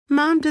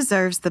Mom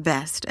deserves the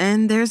best,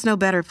 and there's no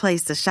better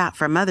place to shop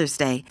for Mother's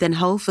Day than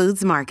Whole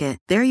Foods Market.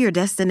 They're your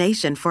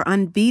destination for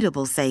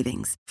unbeatable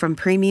savings, from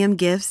premium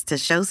gifts to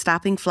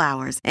show-stopping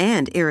flowers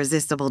and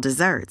irresistible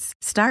desserts.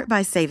 Start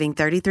by saving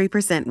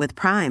 33% with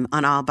Prime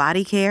on all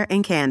body care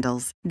and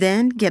candles.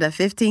 Then get a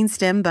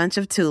 15-stem bunch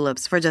of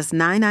tulips for just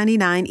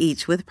 $9.99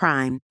 each with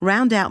Prime.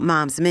 Round out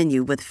Mom's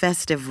menu with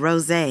festive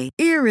rosé,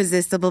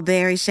 irresistible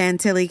berry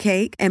chantilly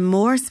cake, and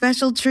more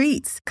special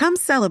treats. Come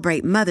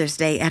celebrate Mother's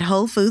Day at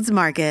Whole Foods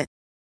Market.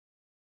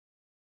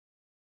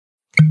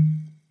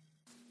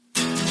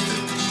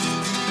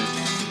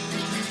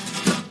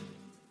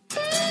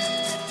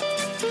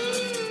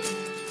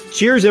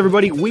 Cheers,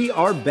 everybody. We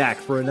are back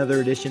for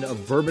another edition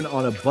of Bourbon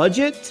on a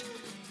Budget.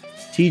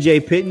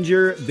 TJ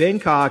Pittenger, Ben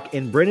Cock,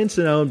 and Brendan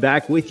Sonnone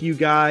back with you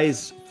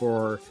guys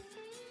for,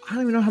 I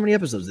don't even know how many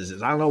episodes this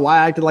is. I don't know why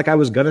I acted like I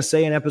was going to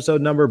say an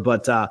episode number,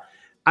 but I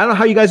don't know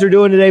how you guys are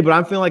doing today, but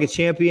I'm feeling like a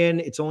champion.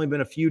 It's only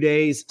been a few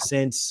days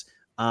since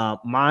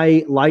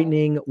my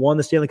Lightning won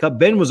the Stanley Cup.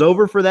 Ben was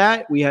over for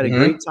that. We had a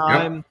great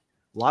time,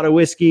 a lot of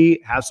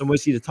whiskey, have some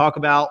whiskey to talk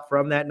about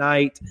from that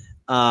night.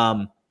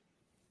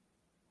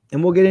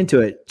 And we'll get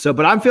into it. So,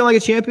 but I'm feeling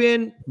like a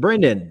champion.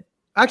 Brendan,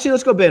 actually,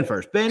 let's go Ben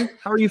first. Ben,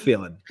 how are you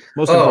feeling?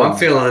 I'm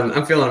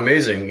feeling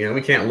amazing. You know,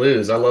 we can't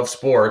lose. I love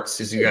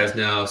sports, as you guys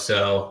know.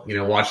 So, you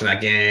know, watching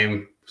that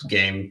game,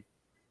 game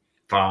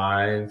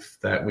 5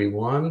 that we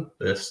won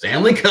the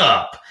Stanley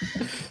Cup.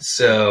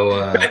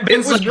 So it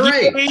was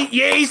great.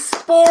 Yay,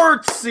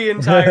 sports the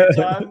entire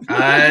time.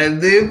 I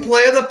do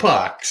play the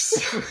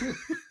pucks.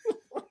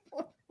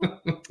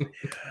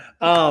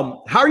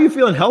 How are you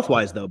feeling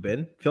health-wise, though,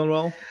 Ben? Feeling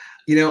well?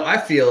 You know, I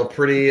feel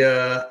pretty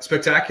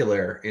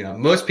spectacular. You know,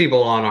 most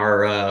people on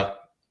our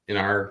in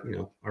our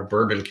our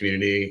bourbon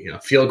community,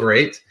 feel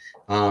great.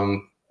 But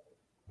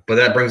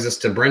that brings us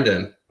to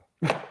Brendan.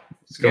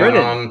 What's going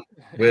on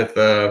with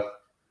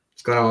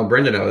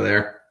Brendan over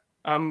there?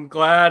 I'm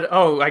glad.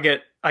 Oh, I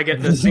get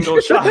the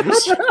single shot.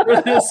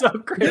 That's so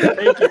great.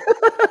 Thank you.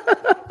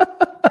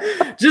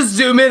 Just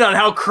zoom in on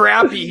how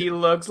crappy he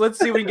looks. Let's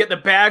see if we can get the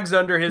bags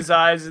under his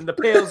eyes and the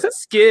pale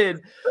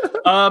skin.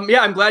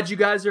 Yeah, I'm glad you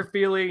guys are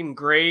feeling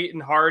great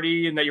and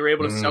hearty and that you were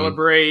able to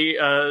celebrate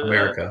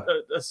America.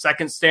 A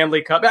second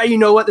Stanley Cup. You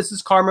know what? This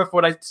is karma for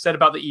what I said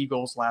about the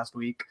Eagles last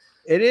week.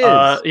 It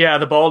is. Yeah,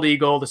 the bald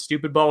eagle, the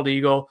stupid bald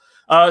eagle.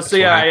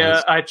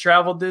 I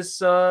traveled this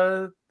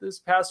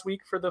past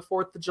week for the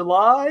 4th of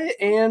July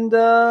and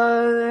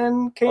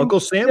came Uncle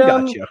Sam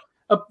got you.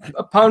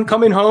 Upon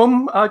coming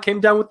home,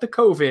 came down with the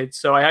COVID.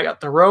 So I got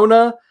the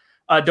Rona.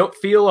 Don't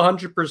feel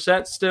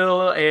 100%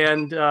 still.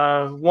 And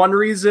one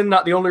reason,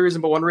 not the only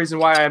reason, but one reason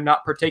why I'm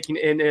not partaking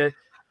in an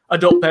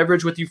adult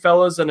beverage with you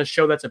fellas on a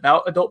show that's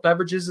about adult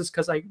beverages is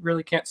because I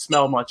really can't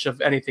smell much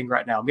of anything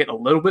right now. I'm getting a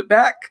little bit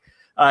back.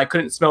 I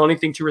couldn't smell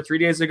anything 2 or 3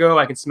 days ago.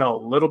 I can smell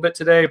a little bit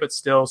today, but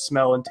still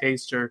smell and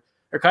taste are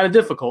kind of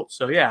difficult.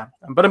 So, yeah.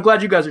 But I'm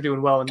glad you guys are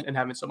doing well and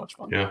having so much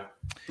fun. Yeah.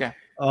 Yeah.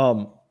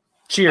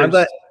 Cheers.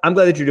 I'm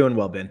glad that you're doing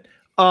well, Ben.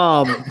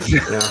 I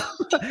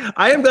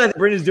am glad that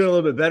Brendan's doing a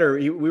little bit better.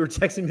 We were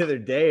texting the other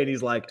day, and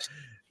he's like,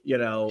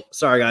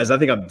 sorry guys, I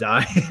think I'm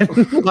dying.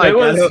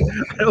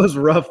 It was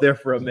rough there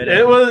for a minute.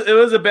 It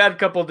was a bad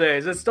couple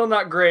days. It's still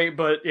not great,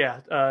 but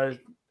yeah,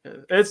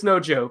 it's no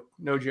joke.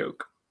 No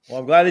joke. Well,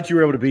 I'm glad that you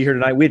were able to be here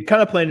tonight. We had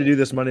kind of planned to do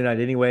this Monday night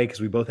anyway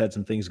because we both had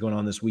some things going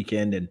on this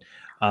weekend, and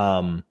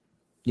so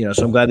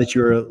I'm glad that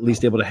you were at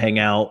least able to hang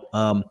out.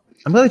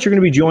 I'm glad that you're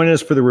going to be joining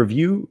us for the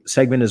review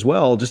segment as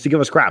well, just to give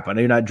us crap. I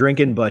know you're not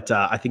drinking, but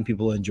I think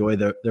people enjoy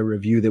the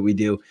review that we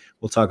do.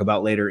 We'll talk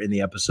about later in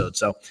the episode.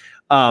 So,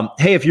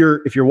 hey, if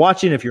you're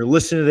watching, if you're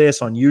listening to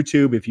this on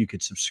YouTube, if you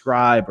could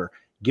subscribe or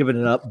give it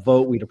an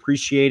upvote, we'd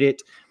appreciate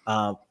it.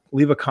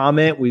 Leave a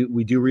comment.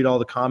 We do read all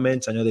the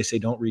comments. I know they say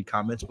don't read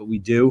comments, but we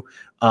do.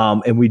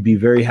 And we'd be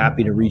very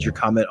happy to read your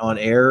comment on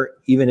air,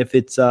 even if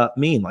it's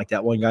mean, like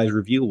that one guy's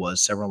review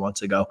was several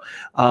months ago.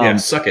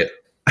 Suck it.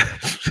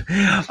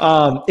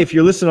 If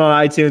you're listening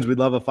on iTunes, we'd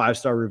love a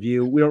 5-star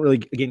review. We don't really,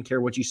 again,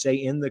 care what you say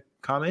in the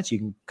comments. You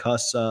can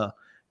cuss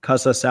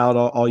us out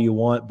all you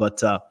want, but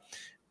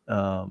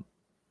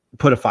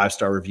put a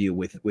 5-star review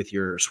with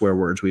your swear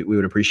words. We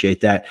would appreciate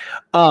that.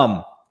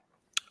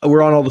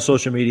 We're on all the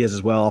social medias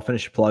as well. I'll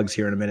finish the plugs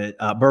here in a minute.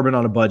 Bourbon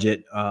on a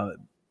Budget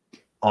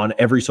on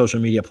every social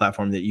media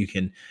platform that you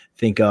can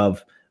think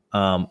of.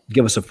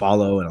 Give us a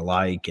follow and a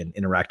like and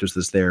interact with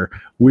us there.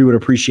 We would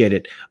appreciate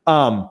it.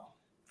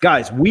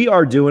 Guys, we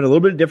are doing a little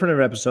bit different of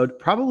an episode,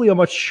 probably a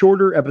much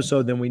shorter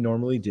episode than we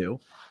normally do.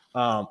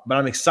 But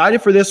I'm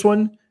excited for this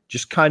one.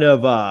 Just kind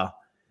of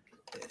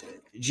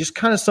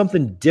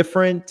something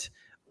different.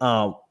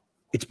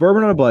 It's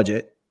Bourbon on a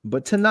Budget,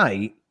 but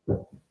tonight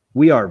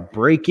we are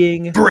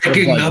breaking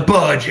the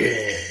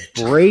budget.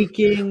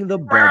 Breaking the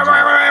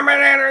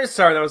budget.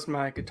 Sorry, that was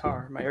my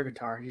guitar, my air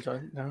guitar.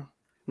 No.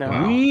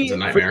 Wow, it's a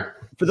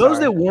nightmare. For those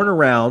that weren't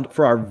around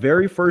for our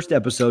very first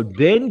episode,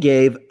 Ben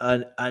gave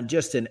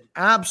just an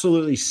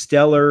absolutely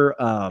stellar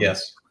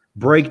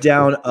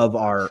breakdown of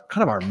our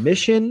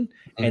mission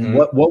and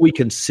what we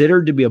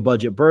considered to be a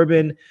budget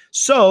bourbon.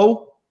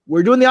 So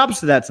we're doing the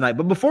opposite of that tonight.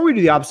 But before we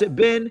do the opposite,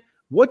 Ben,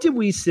 what did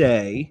we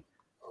say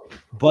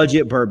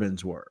budget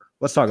bourbons were?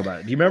 Let's talk about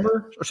it. Do you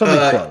remember? Or something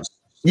close?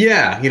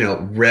 Yeah,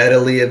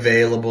 readily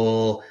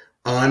available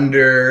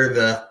under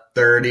the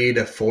 $30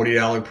 to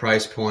 $40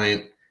 price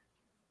point.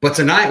 But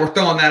tonight we're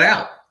throwing that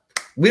out.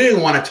 We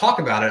didn't want to talk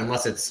about it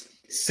unless it's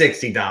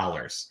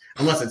 $60,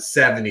 unless it's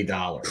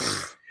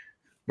 $70.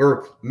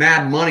 We're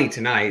mad money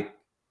tonight.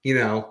 We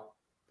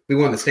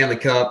won the Stanley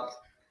Cup.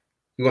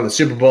 We won the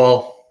Super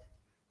Bowl,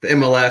 the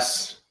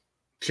MLS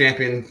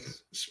championship.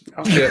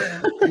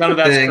 None of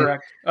that's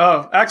correct.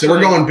 Oh, actually, so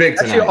we're going big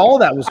tonight. Actually, all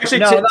that was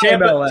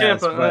Tampa,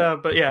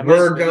 MLS, but yeah,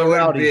 we're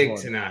going big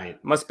tonight.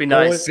 Must be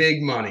nice.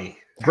 Big money.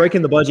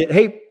 Breaking the budget.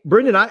 Hey,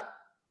 Brendan, I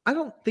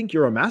don't think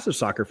you're a massive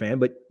soccer fan,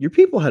 but your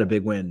people had a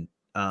big win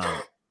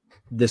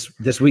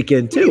this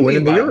weekend too,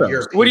 winning the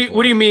Euros. What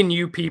do you mean,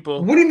 you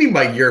people? What do you mean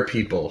by your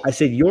people? I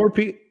said your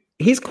people.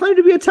 He's claimed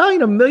to be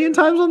Italian a million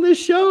times on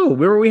this show.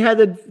 Remember we had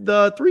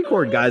the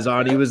 3-chord guys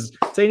on. He was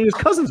saying he was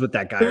cousins with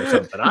that guy or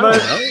something. I don't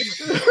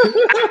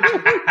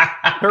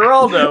know.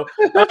 Geraldo.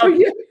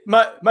 Yeah.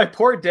 My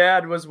poor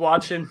dad was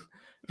watching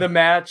the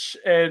match,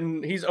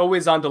 and he's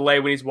always on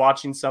delay when he's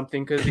watching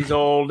something because he's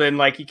old and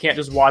he can't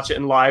just watch it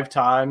in live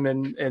time,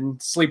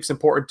 and sleep's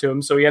important to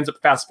him. So he ends up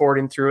fast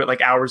forwarding through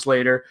it hours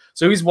later.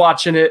 So he's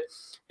watching it,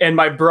 and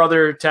my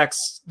brother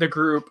texts the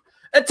group,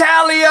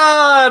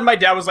 Italia! And my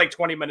dad was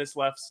 20 minutes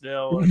left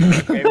still.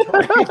 Gotta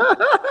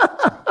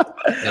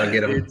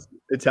get him.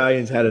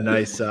 Italians had a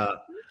nice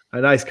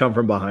come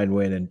from behind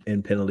win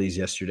in penalties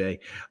yesterday.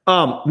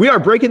 We are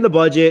breaking the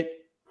budget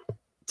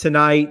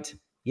tonight,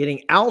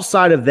 getting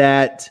outside of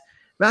that.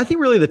 I think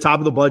really the top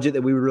of the budget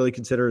that we would really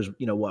consider is,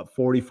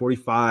 40,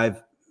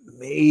 45.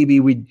 Maybe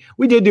we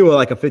did do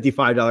a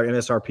 $55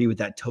 MSRP with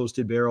that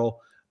toasted barrel.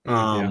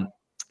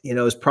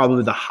 It's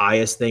probably the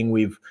highest thing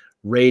we've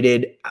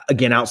rated,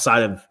 again,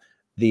 outside of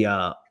the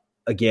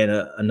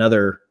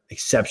another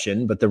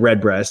exception, but the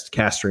Redbreast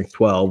Cask Strength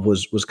 12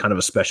 was kind of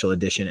a special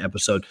edition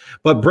episode.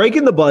 But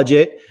breaking the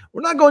budget,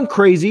 we're not going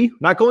crazy,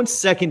 not going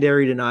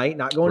secondary tonight,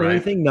 not going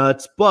anything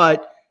nuts.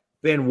 But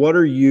Ben, what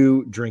are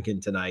you drinking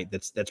tonight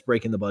that's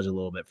breaking the budget a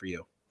little bit for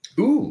you?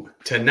 Ooh,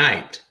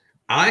 tonight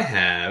I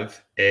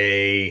have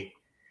a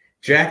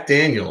Jack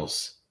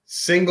Daniel's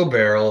single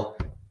barrel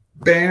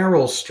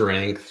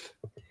strength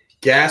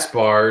gas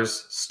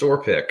bars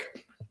store pick.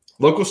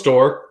 Local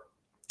store.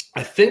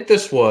 I think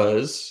this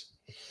was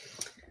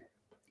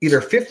either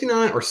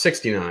 $59 or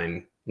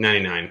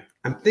 $69.99.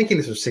 I'm thinking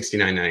this was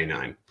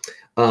 $69.99.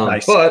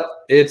 Nice. But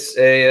it's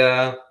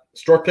a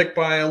store pick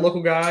by a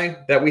local guy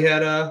that we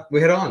had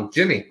on,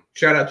 Jimmy.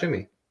 Shout out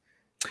Jimmy.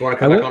 If you want to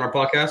come back on our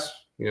podcast,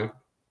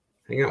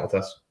 hang out with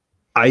us.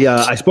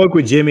 I spoke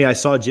with Jimmy. I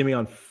saw Jimmy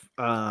on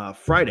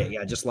Friday.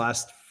 Yeah, just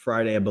last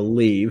Friday, I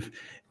believe.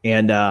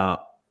 And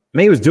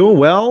he was doing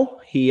well.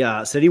 He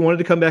said he wanted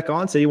to come back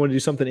on, said he wanted to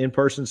do something in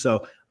person.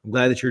 So I'm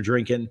glad that you're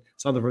drinking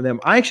something from them.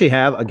 I actually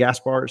have a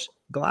Gas Bars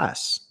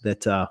glass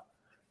that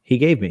he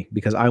gave me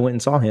because I went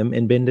and saw him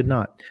and Ben did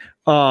not.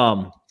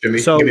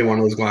 Jimmy, give me one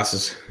of those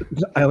glasses.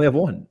 I only have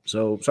one,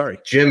 so sorry.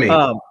 Jimmy.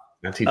 Not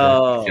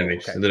TJ. Jimmy.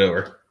 Okay. Send it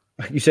over.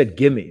 You said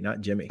gimme, not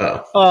Jimmy.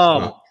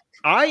 Oh.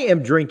 I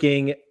am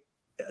drinking.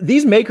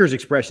 These Makers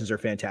expressions are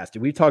fantastic.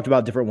 We've talked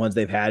about different ones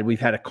they've had. We've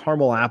had a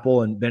caramel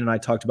apple, and Ben and I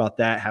talked about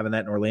that, having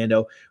that in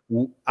Orlando.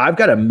 I've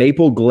got a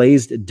maple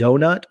glazed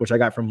donut, which I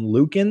got from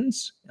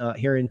Lucan's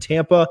here in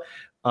Tampa.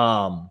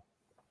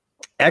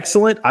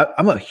 Excellent.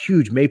 I'm a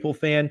huge maple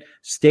fan.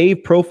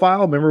 Stave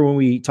Profile. Remember when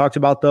we talked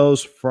about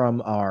those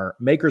from our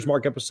Maker's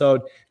Mark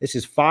episode? This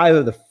is 5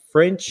 of the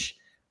French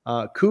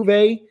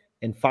Cuvée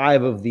and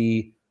 5 of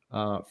the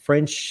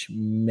French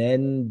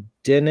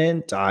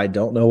Mendinant. I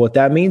don't know what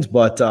that means,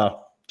 but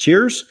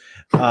cheers.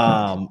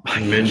 I'm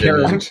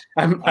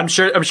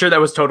sure that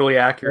was totally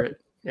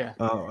accurate. Yeah. It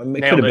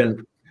could have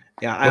been.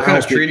 Yeah. What kind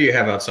of tree do you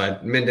have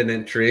outside?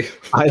 Mendinant tree.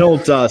 I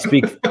don't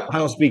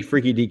speak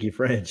freaky deaky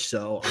French,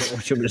 so I don't know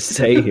what you want me to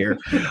say here.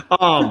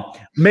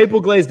 Maple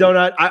glazed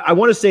donut. I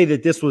want to say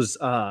that this was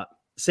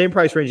same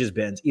price range as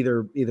Ben's,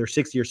 either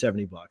 $60 or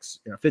 $70,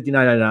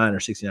 $59.99 or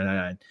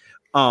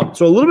 $69.99.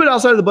 So a little bit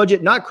outside of the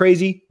budget, not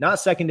crazy, not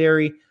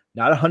secondary,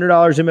 not $100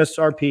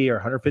 MSRP or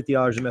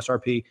 $150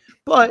 MSRP,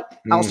 but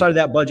outside of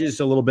that budget, just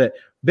a little bit.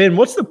 Ben,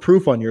 what's the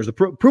proof on yours? The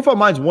proof on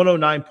mine's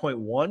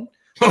 109.1.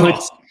 So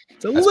it's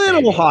a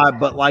little hot,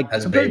 but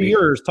compared to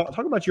yours, talk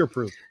about your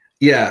proof.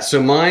 Yeah,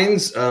 so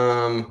mine's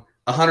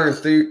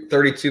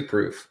 132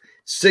 proof,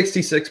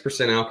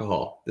 66%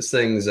 alcohol. This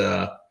thing's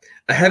a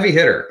heavy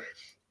hitter.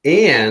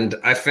 And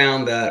I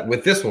found that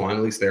with this one,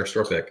 at least their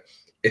store pick,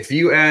 if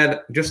you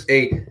add just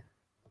a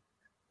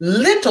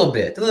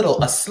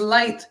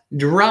slight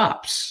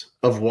drops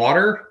of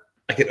water,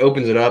 it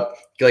opens it up,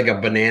 like a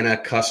banana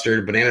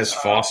custard, bananas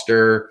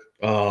Foster.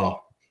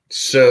 Oh,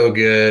 so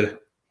good.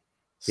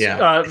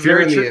 Yeah.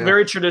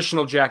 Very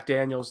traditional Jack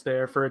Daniels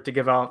there for it to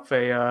give off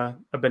a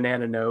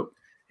banana note.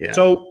 Yeah.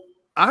 So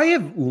I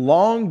have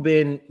long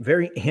been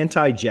very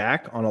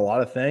anti-Jack on a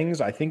lot of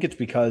things. I think it's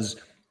because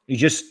you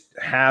just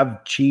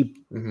have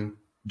cheap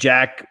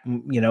Jack,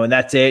 and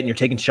that's it. And you're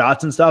taking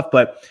shots and stuff.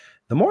 But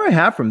the more I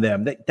have from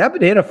them, that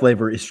banana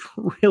flavor is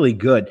really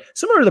good.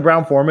 Similar to the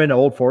Brown-Forman,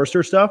 Old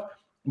Forester stuff,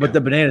 but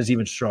the banana is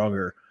even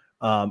stronger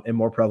and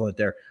more prevalent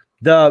there.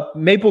 The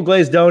maple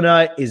glazed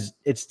donut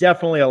it's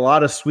definitely a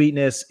lot of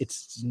sweetness.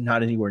 It's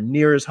not anywhere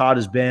near as hot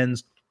as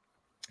Ben's.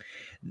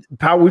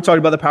 We've talked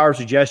about the power of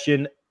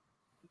suggestion.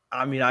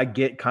 I mean, I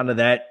get kind of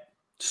that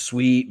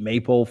sweet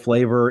maple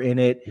flavor in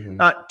it. Mm-hmm.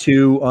 Not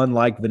too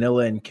unlike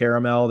vanilla and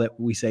caramel that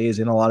we say is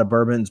in a lot of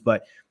bourbons,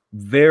 but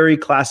very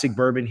classic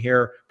bourbon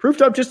here.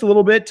 Proofed up just a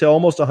little bit to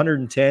almost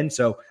 110,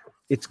 so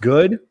it's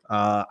good.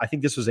 I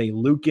think this was a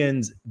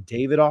Lucan's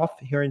Davidoff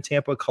here in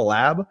Tampa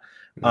collab.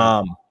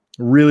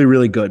 Really,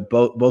 really good.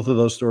 Both of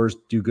those stores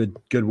do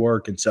good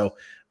work, and so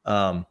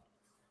to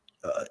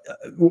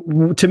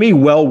me,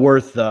 well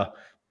worth the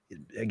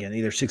again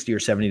either $60 or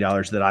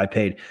 $70 that I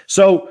paid.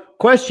 So,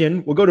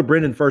 question: we'll go to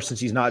Brendan first since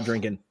he's not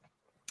drinking.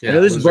 I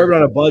know this is bourbon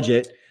on a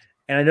budget,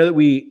 and I know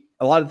that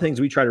a lot of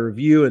things we try to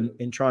review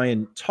and try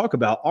and talk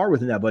about are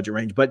within that budget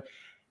range. But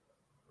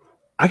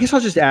I guess I'll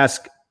just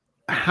ask,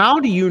 how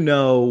do you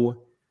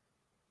know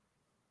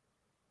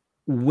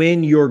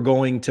when you're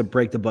going to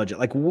break the budget?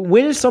 Like,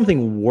 when is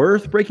something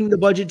worth breaking the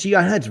budget to you?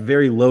 I know it's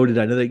very loaded.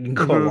 I know that you can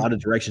go a lot of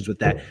directions with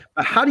that.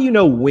 But how do you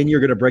know when you're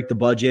going to break the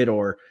budget,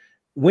 or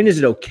when is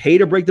it okay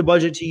to break the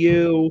budget to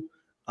you?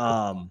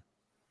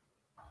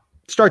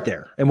 Start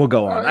there, and we'll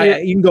go on.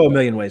 You can go a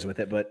million ways with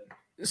it, but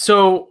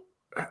so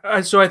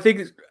I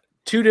think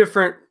two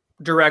different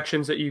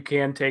directions that you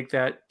can take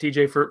that,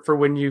 TJ, for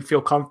when you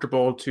feel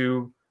comfortable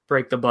to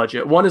break the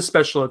budget. One is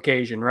special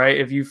occasion, right?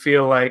 If you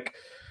feel like,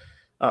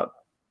 well,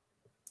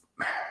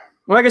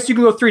 I guess you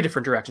can go three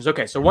different directions.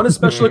 Okay, so one is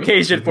special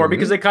occasion for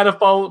because they kind of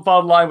fall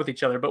in line with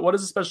each other. But what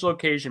is a special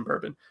occasion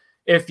bourbon?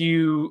 If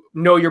you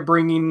know you're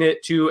bringing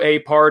it to a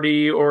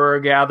party or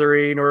a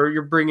gathering, or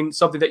you're bringing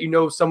something that you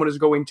know someone is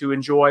going to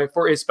enjoy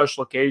for a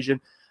special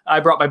occasion. I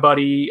brought my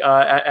buddy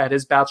at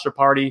his bachelor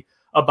party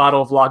a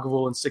bottle of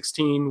Lagavulin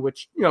 16,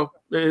 which,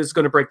 is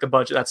going to break the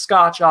budget. That's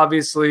Scotch,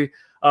 obviously,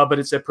 but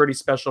it's a pretty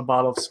special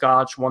bottle of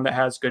Scotch, one that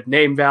has good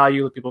name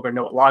value. People are going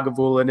to know what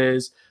Lagavulin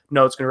is,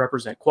 know it's going to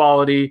represent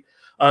quality.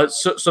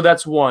 So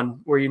that's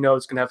one where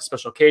it's going to have a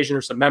special occasion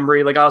or some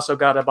memory. Like, I also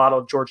got a bottle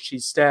of George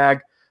Cheese Stag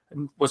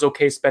and was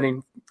okay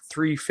spending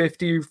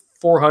 $350,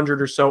 $400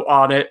 or so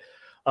on it,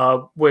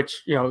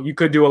 which, you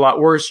could do a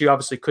lot worse. You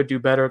obviously could do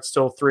better. It's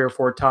still 3 or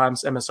 4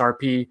 times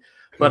MSRP.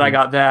 But I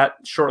got that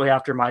shortly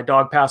after my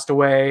dog passed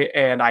away,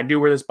 and I knew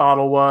where this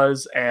bottle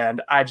was,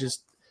 and I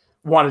just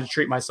wanted to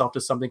treat myself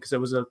to something because it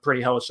was a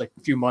pretty hellish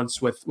few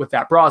months with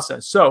that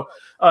process. So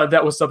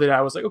that was something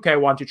I was like, okay, I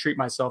want to treat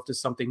myself to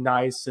something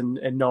nice and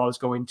know I was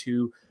going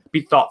to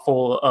be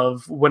thoughtful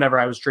of whenever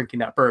I was drinking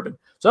that bourbon.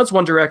 So that's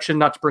one direction,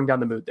 not to bring down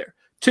the mood there.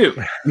 2.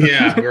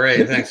 Yeah,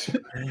 great. Thanks.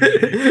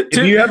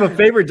 If you have a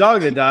favorite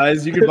dog that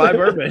dies, you can buy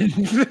bourbon.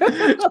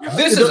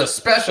 This is a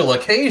special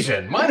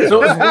occasion. Mine is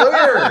weird.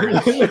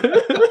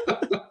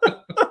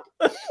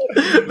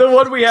 The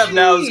one we have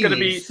now is going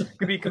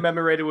to be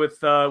commemorated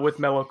with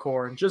mellow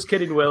corn. Just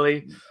kidding,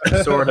 Willie.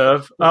 Sort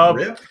of.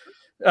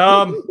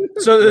 So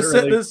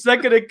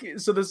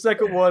the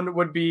second one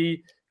would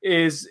be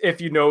is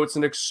if it's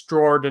an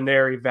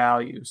extraordinary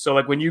value. So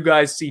like when you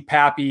guys see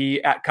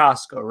Pappy at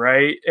Costco,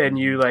 right? And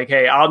you like,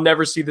 hey, I'll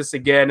never see this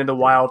again in the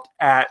wild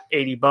at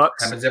 $80.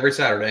 Happens every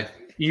Saturday.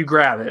 You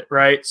grab it,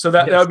 right? So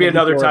that would be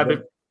another type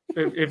of,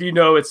 if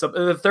it's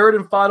something. The third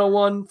and final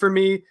one for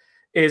me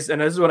is,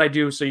 and this is what I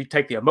do. So you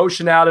take the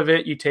emotion out of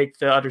it. You take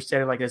the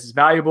understanding like this is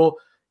valuable.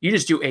 You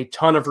just do a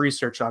ton of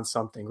research on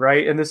something,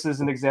 right? And this is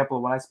an example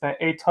of when I spent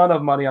a ton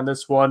of money on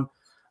this one.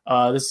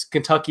 This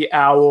Kentucky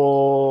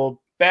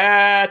Owl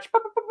batch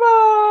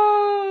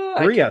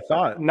 3, I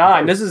thought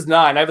 9. This is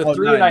 9. I have a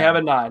 3 9. And I have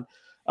a 9.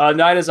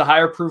 9 is a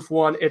higher proof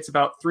one. It's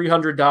about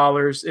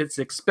 $300. It's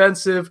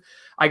expensive.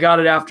 I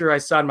got it after I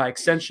signed my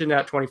extension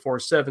at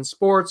 24/7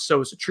 Sports, so it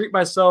was to treat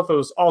myself. It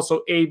was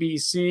also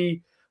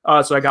ABC,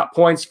 so I got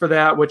points for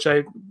that, which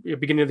at the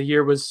beginning of the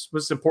year was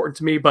important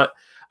to me. But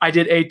I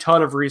did a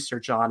ton of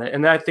research on it,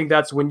 and I think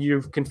that's when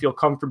you can feel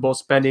comfortable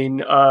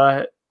spending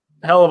a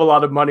hell of a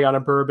lot of money on a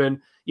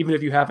bourbon, even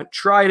if you haven't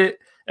tried it.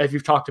 If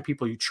you've talked to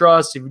people you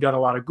trust, if you've done a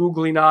lot of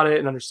Googling on it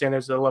and understand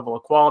there's a level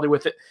of quality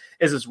with it,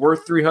 is this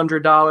worth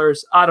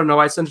 $300? I don't know.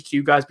 I sent it to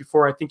you guys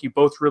before. I think you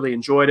both really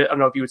enjoyed it. I don't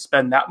know if you would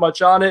spend that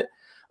much on it,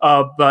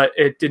 but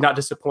it did not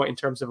disappoint in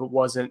terms of it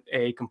wasn't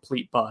a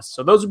complete bust.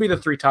 So those would be the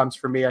 3 times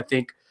for me. I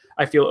think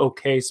I feel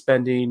okay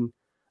spending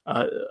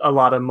a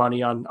lot of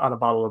money on a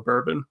bottle of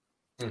bourbon.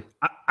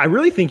 I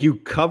really think you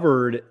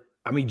covered,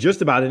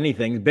 just about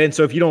anything, Ben.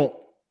 So if you don't,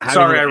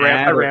 sorry,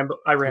 I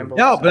rambled.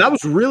 No, but that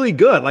was really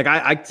good. Like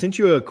I sent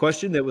you a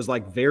question that was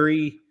like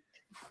very,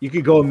 you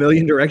could go a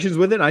million directions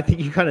with it. And I think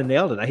you kind of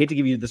nailed it. I hate to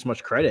give you this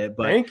much credit,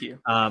 but thank you.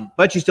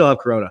 But you still have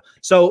Corona.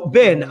 So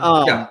Ben,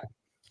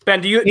 Ben,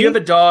 do you have a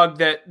dog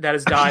that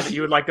has died that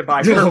you would like to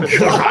buy?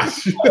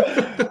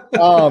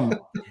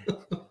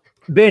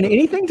 Ben,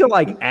 anything to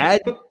like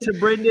add to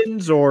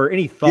Brendan's or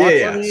any thoughts?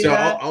 Yeah. So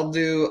I'll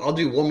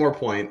do one more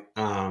point.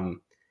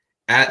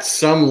 at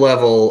some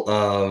level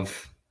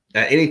of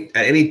at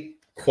any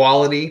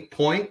quality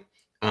point,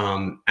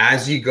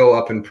 as you go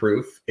up in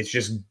proof, it's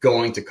just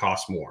going to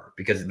cost more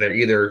because they're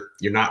either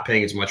you're not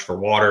paying as much for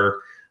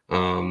water,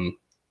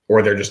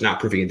 or they're just not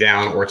proofing it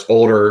down, or it's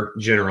older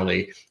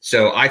generally.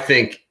 So I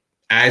think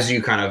as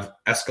you kind of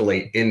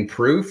escalate in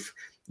proof,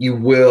 you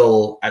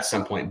will at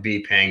some point be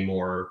paying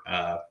more,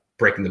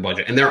 breaking the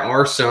budget. And there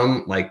are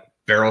some like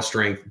barrel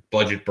strength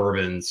budget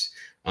bourbons.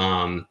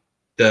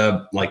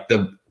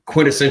 The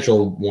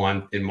quintessential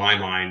one in my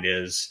mind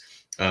is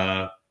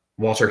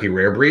Wild Turkey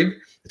Rare Breed.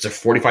 It's a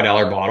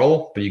 $45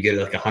 bottle, but you get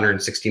like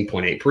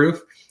 116.8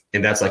 proof.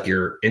 And that's like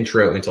your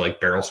intro into like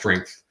barrel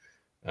strength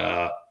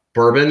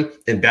bourbon.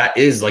 And that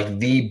is like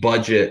the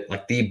budget,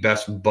 like the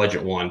best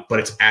budget one, but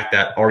it's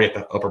already at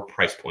the upper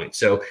price point.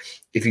 So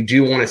if you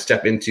do want to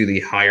step into the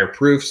higher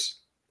proofs,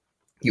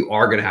 you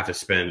are going to have to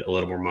spend a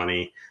little more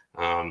money.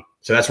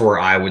 So that's where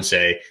I would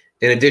say,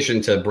 in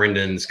addition to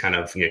Brendan's kind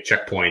of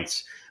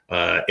checkpoints,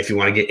 if you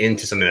want to get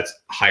into something that's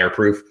higher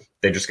proof,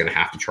 they're just going to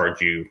have to charge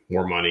you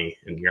more money,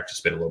 and you have to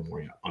spend a little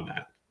more on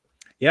that.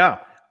 Yeah.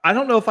 I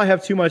don't know if I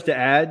have too much to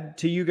add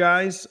to you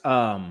guys.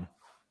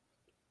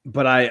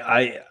 But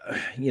I,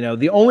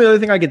 the only other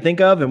thing I could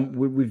think of, and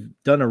we've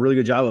done a really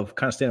good job of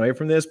kind of staying away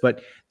from this,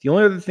 but the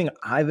only other thing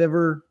I've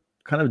ever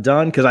kind of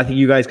done, because I think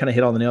you guys kind of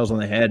hit all the nails on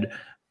the head.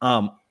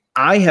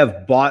 I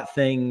have bought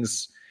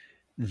things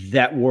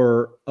that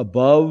were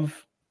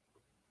above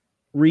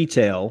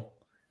retail,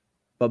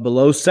 but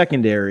below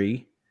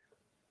secondary,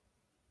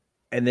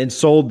 and then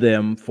sold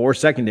them for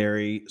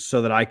secondary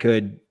so that I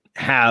could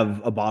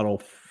have a bottle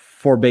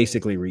for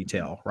basically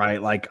retail,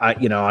 right? Like I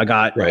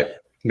got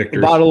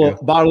Victor's, a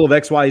bottle of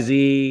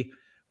XYZ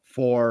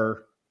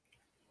for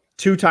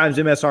 2 times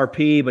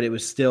MSRP, but it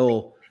was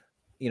still,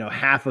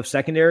 half of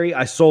secondary.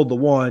 I sold the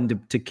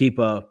one to keep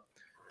the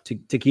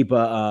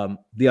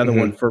other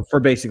one for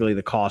basically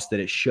the cost that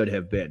it should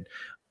have been.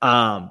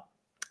 That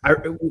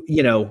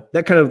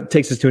kind of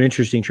takes us to an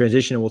interesting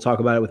transition, and we'll talk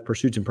about it with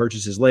pursuits and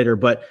purchases later,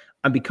 but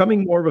I'm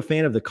becoming more of a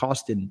fan of the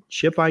cost and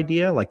ship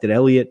idea, like that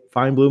Elliot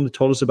Feinblum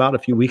told us about a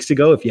few weeks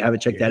ago. If you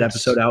haven't checked that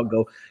episode out,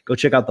 go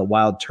check out the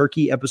Wild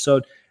Turkey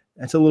episode.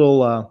 That's a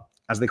little,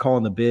 as they call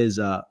in the biz,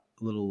 a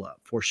little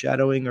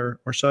foreshadowing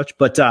or such.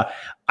 But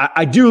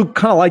I do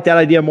kind of like that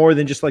idea more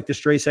than just like the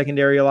straight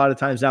secondary a lot of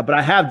times now. But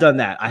I have done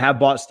that. I have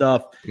bought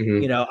stuff.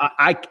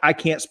 I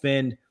can't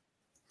spend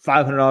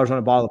 $500 on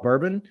a bottle of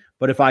bourbon,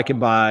 but if I can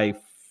buy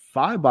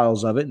 5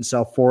 bottles of it and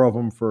sell 4 of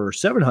them for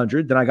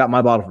 $700, then I got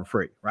my bottle for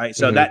free, right?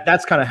 So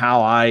that's kind of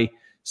how I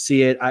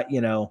see it. I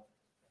know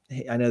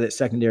that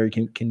secondary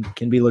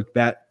can be looked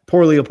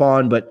poorly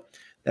upon, but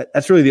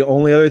that's really the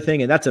only other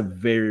thing, and that's a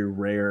very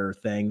rare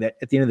thing. That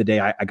at the end of the day,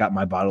 I got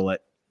my bottle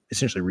at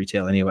essentially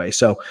retail anyway.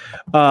 So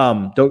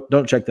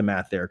don't check the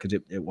math there because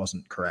it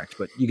wasn't correct,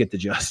 but you get the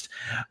gist.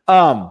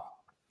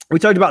 We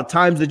talked about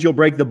times that you'll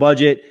break the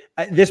budget.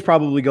 This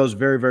probably goes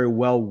very, very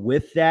well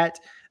with that.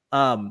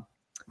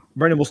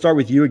 Brendan, we'll start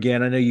with you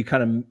again. I know you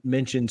kind of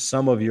mentioned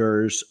some of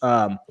yours.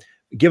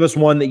 Give us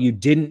one that you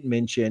didn't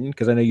mention,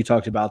 because I know you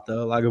talked about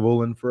the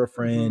Lagavulin for a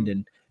friend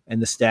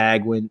and the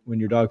stag when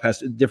your dog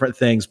passed, different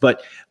things.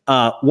 But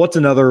what's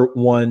another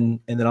one?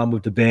 And then I'll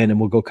move to Ben, and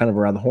we'll go kind of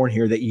around the horn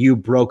here, that you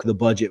broke the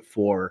budget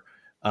for.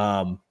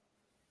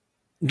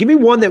 Give me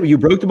one that you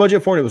broke the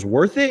budget for and it was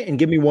worth it, and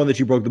give me one that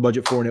you broke the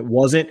budget for and it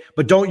wasn't.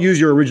 But don't use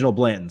your original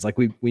Blanton's. Like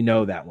we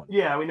know that one.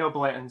 Yeah, we know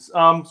Blanton's.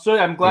 So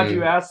I'm glad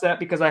you asked that,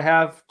 because I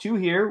have 2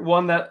 here.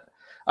 One that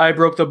I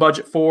broke the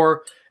budget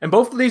for, and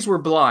both of these were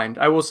blind.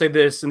 I will say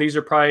this, and these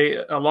are probably,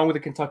 along with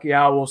the Kentucky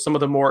Owl, some of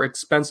the more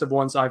expensive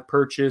ones I've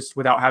purchased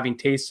without having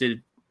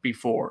tasted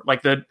before.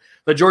 Like the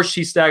George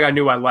T. Stagg, I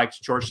knew I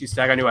liked George T.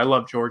 Stagg. I knew I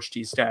loved George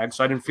T. Stagg,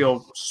 so I didn't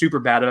feel super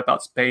bad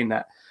about paying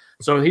that.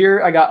 So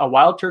here I got a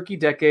Wild Turkey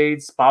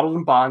Decades bottled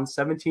in bond,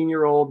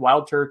 17-year-old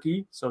Wild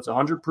Turkey. So it's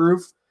 100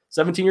 proof,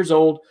 17 years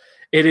old.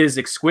 It is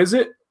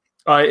exquisite.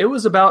 It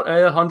was about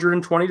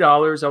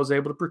 $120. I was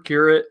able to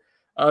procure it.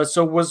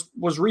 So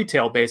was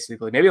retail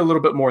basically, maybe a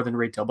little bit more than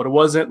retail, but it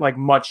wasn't like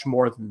much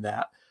more than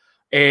that.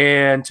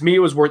 And to me, it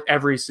was worth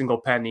every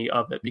single penny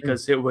of it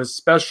because it was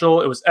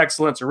special. It was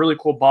excellent. It's a really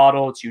cool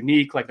bottle. It's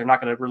unique. Like they're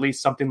not going to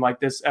release something like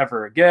this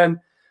ever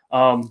again.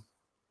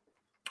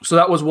 So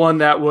that was one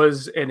that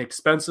was an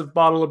expensive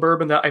bottle of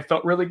bourbon that I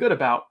felt really good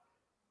about.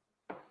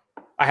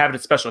 I have it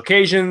at special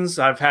occasions.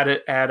 I've had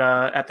it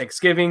at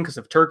Thanksgiving because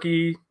of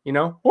turkey, I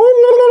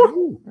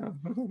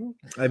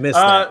missed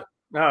that.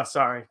 Oh,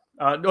 sorry.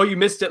 No, you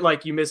missed it.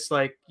 You missed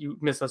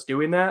us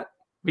doing that.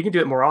 We can do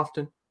it more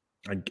often.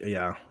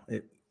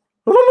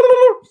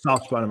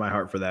 Soft spot in my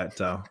heart for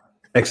that.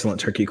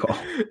 Excellent turkey call.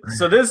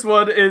 So this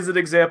one is an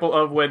example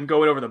of when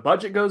going over the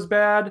budget goes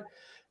bad.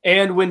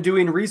 And when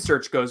doing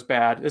research goes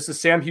bad. This is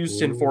Sam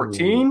Houston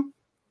 14.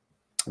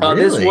 Really?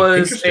 This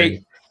was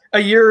a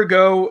year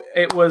ago.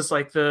 It was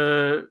like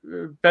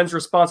Ben's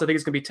response, I think,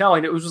 is going to be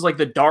telling. It was just like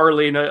the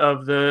darling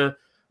of the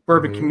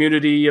bourbon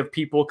community, of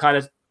people kind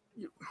of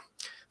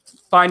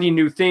finding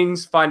new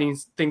things, finding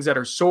things that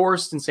are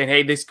sourced, and saying,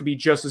 "Hey, this could be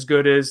just as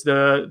good as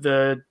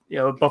the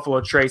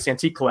Buffalo Trace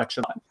Antique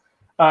Collection."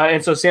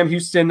 And so Sam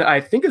Houston, I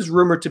think, is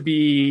rumored to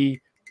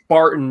be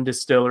Barton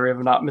Distillery, if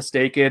I'm not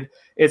mistaken.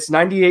 It's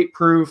 98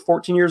 proof,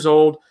 14 years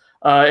old.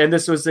 And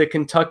this was a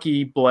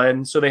Kentucky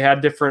blend. So they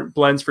had different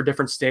blends for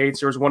different states.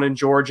 There was one in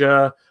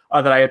Georgia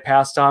that I had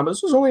passed on. But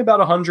this was only about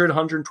 $100,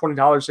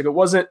 $120. Like, it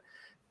wasn't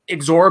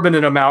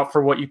exorbitant amount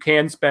for what you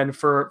can spend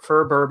for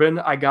a bourbon.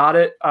 I got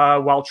it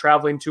while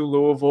traveling to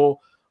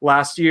Louisville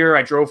last year.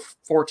 I drove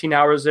 14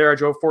 hours there. I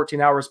drove 14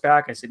 hours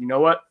back. I said, you know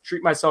what?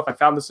 Treat myself. I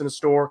found this in a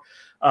store.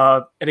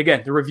 And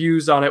again, the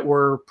reviews on it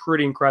were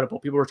pretty incredible.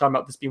 People were talking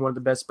about this being one of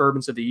the best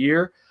bourbons of the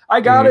year. I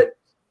got it.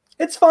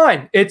 It's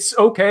fine. It's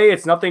okay.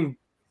 It's nothing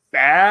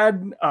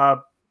bad.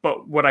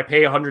 But would I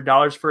pay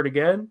 $100 for it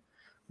again?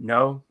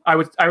 No. I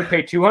would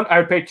pay $200. I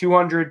would pay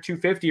 $200,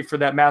 $250 for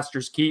that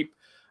Master's Keep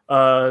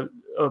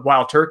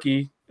Wild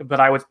Turkey, but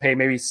I would pay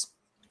maybe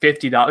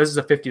 $50. This is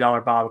a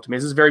 $50 bottle to me.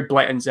 This is very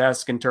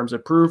Blanton's-esque in terms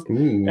of proof,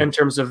 in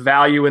terms of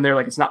value in there.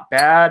 Like, it's not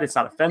bad. It's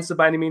not offensive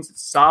by any means.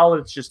 It's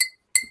solid. It's just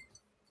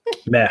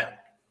meh.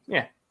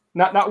 Yeah.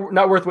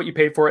 Not worth what you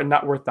paid for it, and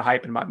not worth the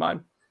hype in my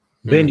mind.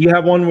 Ben, do you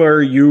have one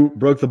where you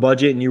broke the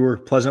budget and you were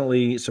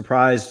pleasantly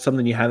surprised,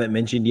 something you haven't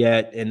mentioned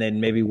yet, and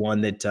then maybe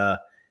one that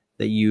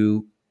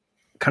you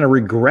kind of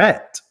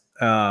regret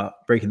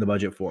breaking the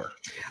budget for?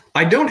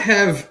 I don't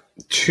have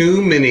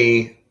too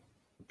many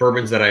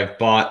bourbons that I've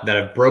bought that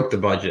have broke the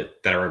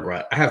budget that I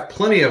regret. I have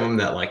plenty of them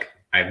that, like,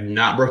 I have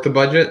not broke the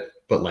budget,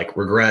 but like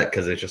regret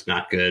because it's just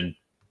not good.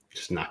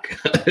 Just not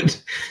good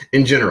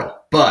in general.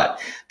 But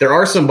there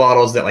are some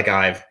bottles that, like,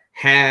 I've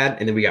had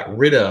and then we got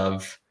rid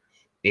of,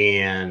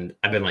 and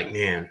I've been like,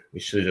 man, we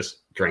should have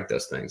just drank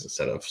those things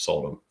instead of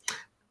sold them.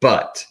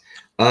 But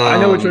I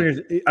know which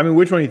one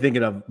which one are you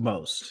thinking of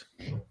most?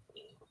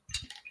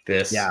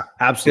 This. Yeah,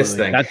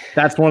 absolutely. This thing.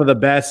 That's one of the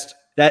best.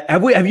 That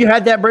have you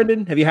had that,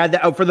 Brendan? Have you had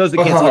that? Oh, for those that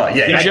can't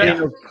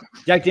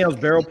see, Jack Daniel's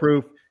Barrel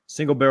Proof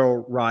Single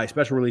Barrel Rye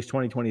Special Release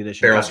 2020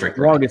 edition. Barrel strength.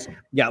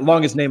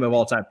 Longest name of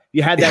all time.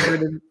 You had that,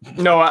 Brendan?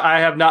 No, I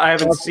have not. I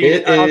haven't seen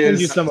it. I'll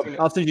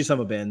send you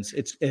some of Ben's.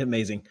 It's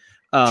amazing.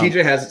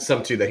 TJ has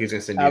some too that he's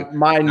going to send you.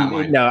 Mine.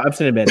 No, I'm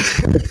sending Ben.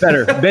 It's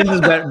better. Ben's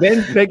is better.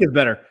 Ben's pick is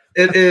better.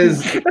 It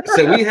is.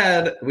 So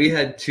we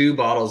had 2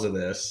 bottles of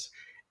this,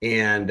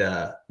 and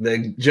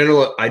the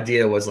general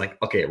idea was like,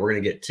 okay, we're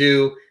going to get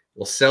 2.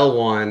 We'll sell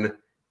 1,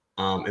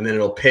 and then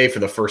it'll pay for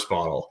the first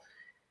bottle.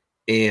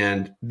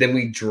 And then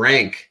we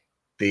drank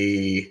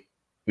the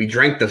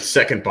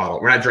second bottle.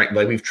 We're not drinking,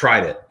 like, we've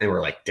tried it, and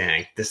we're like,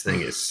 dang, this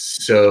thing is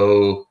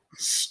so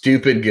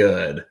stupid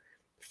good.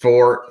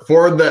 For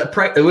the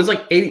price, it was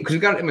like 80, because we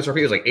got it MSRP.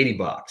 It was like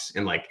 $80,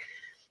 and like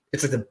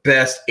it's like the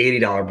best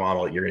 $80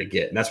 bottle you're gonna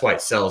get, and that's why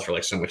it sells for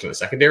like so much in the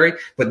secondary.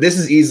 But this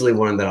is easily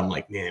one that I'm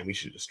like, man, we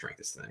should just drink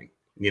this thing,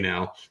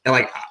 And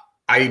like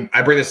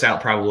I bring this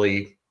out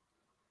probably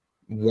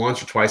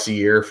once or twice a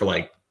year for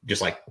like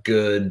just like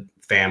good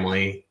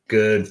family,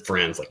 good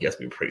friends. Like, yes,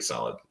 be pretty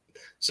solid.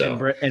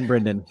 So and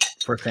Brendan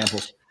for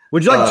samples.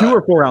 Would you like 2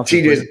 or 4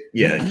 ounces?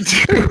 Yeah,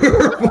 2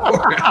 or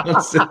 4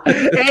 ounces.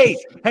 8.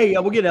 Hey,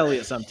 we'll get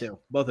Elliot some too.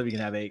 Both of you can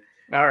have 8.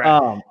 All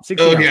right.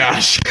 16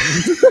 gosh.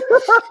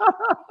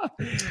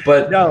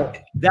 But no,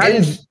 that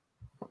is.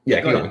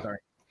 Yeah, go ahead, sorry.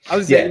 I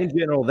was saying in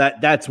general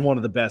that's one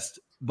of the best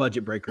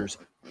budget breakers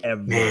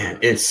ever. Man,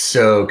 it's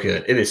so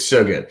good. It is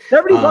so good.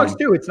 $70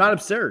 too. It's not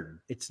absurd.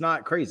 It's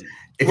not crazy.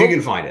 If you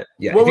can find it,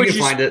 yeah. What would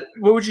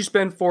you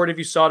spend for it if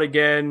you saw it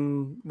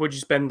again? Would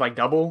you spend like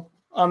double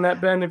on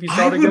that, Ben, if you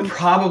saw it again?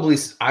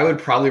 I would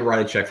probably write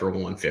a check for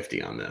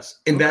 $150 on this,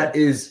 and that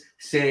is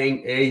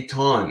saying a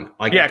ton.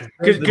 Like,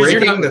 because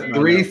breaking the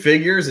 3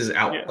 figures is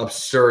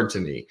absurd to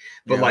me.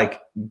 But like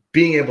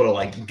being able to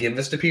like give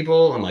this to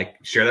people and like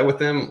share that with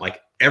them, like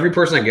every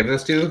person I give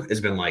this to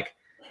has been like,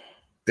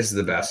 this is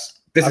the best.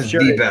 This is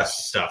the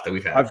best stuff that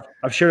we've had.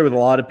 I've shared it with a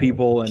lot of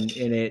people, and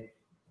it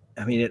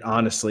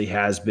honestly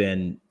has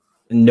been.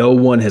 No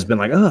one has been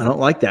like, oh, I don't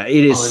like that.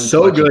 It is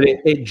so good.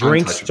 It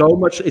drinks so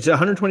much. It's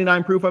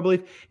 129 proof, I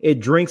believe.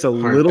 It drinks a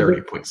little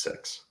bit.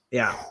 130.6.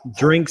 Yeah.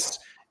 Drinks.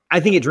 I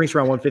think it drinks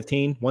around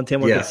 115, 110,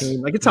 115. Yes.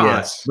 Like, it's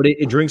hot, but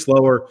it drinks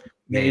lower.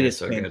 Man, it is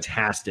so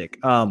fantastic.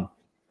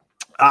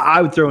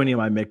 I would throw any of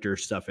my Michter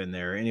stuff in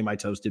there, any of my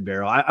Toasted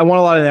Barrel. I want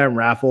a lot of that in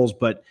raffles,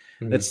 but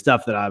that's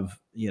stuff that I've,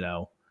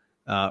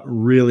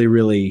 really,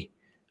 really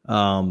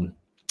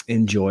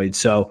enjoyed.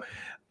 So,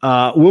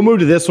 we'll move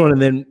to this one,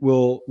 and then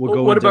we'll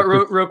go. What about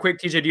real quick,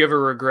 TJ? Do you have a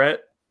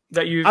regret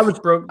that you've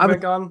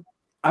broke on?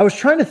 I was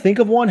trying to think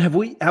of one. Have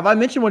I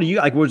mentioned one to you?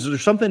 Like, was there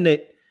something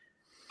that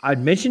I'd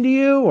mentioned to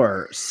you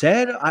or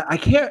said? I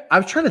can't. I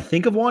was trying to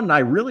think of one, and I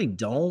really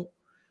don't.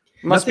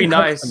 Must be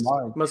nice.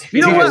 Must be.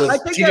 You know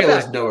what? TJ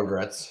has no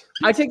regrets.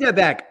 I take that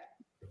back.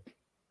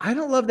 I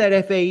don't love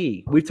that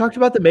FAE. We've talked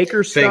about the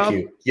maker stuff.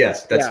 Thank you.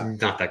 Yes, that's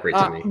not that great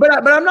to me.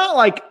 But I'm not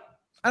like.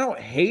 I don't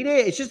hate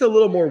it. It's just a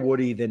little more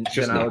woody than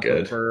I would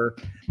prefer.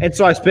 And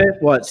so I spent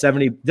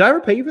 70. Did I ever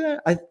pay you for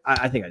that?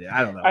 I think I did.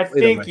 I don't know. I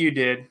think you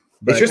did.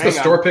 But it's just the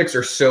store picks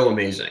are so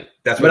amazing.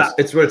 That's what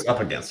it's what it's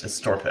up against. It's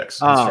store picks.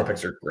 Store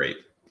picks are great.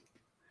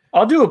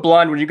 I'll do a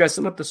blind when you guys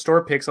send up the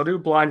store picks. I'll do a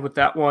blind with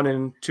that one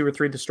and 2 or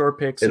 3 of the store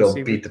picks. It'll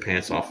beat the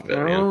pants off of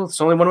it. Well, it's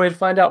only one way to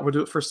find out. We'll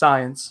do it for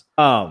science.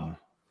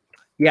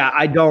 Yeah,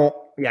 I don't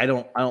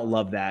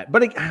love that.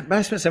 But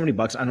I spent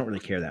 $70. I don't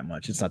really care that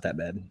much. It's not that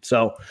bad.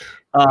 So,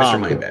 Mr.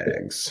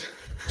 Moneybags.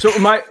 So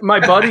my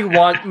buddy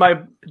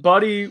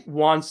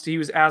wants to. He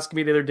was asking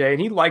me the other day,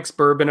 and he likes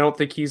bourbon. I don't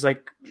think he's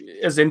like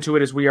as into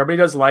it as we are, but he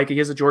does like it. He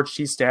has a George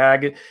T.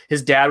 Stagg.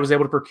 His dad was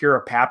able to procure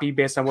a Pappy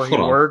based on where he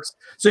works,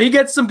 so he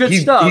gets some good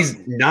stuff.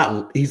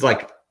 He's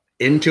like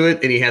into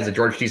it, and he has a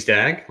George T.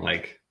 Stagg.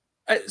 Like,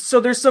 so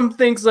there's some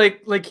things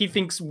like he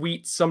thinks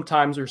wheat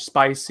sometimes are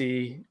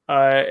spicy,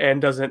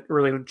 and doesn't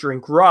really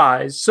drink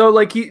rye. So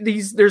like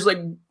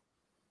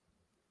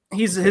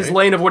his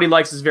lane of what he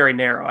likes is very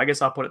narrow. I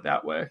guess I'll put it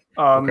that way.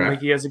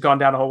 Like he hasn't gone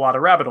down a whole lot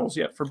of rabbit holes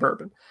yet for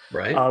bourbon.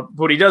 Right.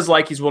 What he does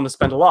like, he's willing to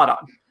spend a lot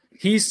on.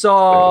 He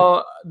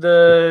saw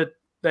the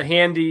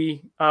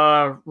handy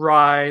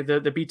rye,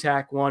 the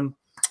BTAC one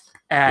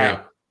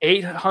at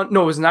 $800.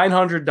 No, it was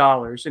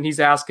 $900, and he's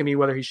asking me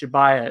whether he should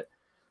buy it.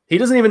 He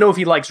doesn't even know if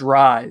he likes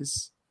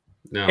ryes.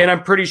 No. And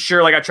I'm pretty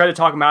sure, like I tried to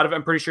talk him out of it.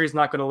 I'm pretty sure he's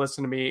not going to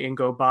listen to me and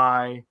go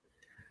buy.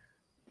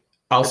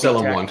 I'll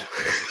sell him one.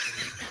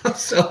 I'll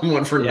sell him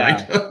one for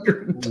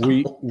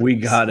 $900. We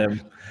got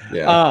him.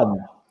 Yeah.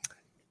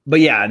 But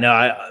yeah, no,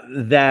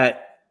 I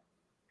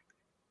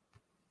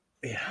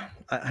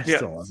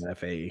still love that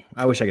FAE.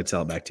 I wish I could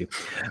sell it back to you.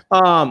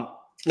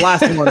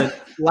 Last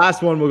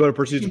one. We'll go to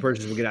pursuits and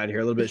purchases. We'll get out of here.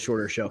 A little bit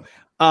shorter show.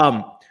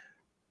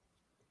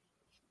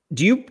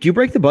 Do you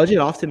break the budget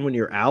often when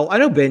you're out? I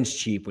know Ben's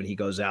cheap when he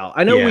goes out.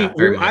 I know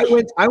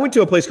I went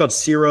to a place called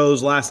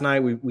Ciro's last night.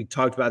 We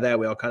talked about that.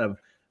 We all kind of.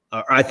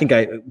 I think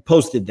I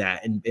posted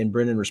that and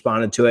Brendan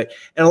responded to it.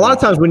 And a lot of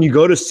times when you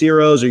go to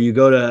Ciro's or you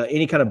go to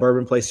any kind of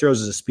bourbon place, Ciro's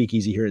is a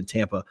speakeasy here in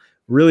Tampa.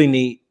 Really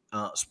neat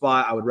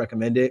spot. I would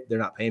recommend it. They're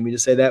not paying me to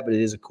say that, but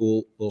it is a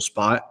cool little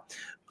spot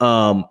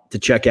to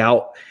check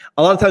out.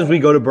 A lot of times when we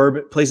go to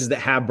bourbon places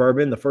that have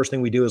bourbon, the first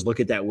thing we do is look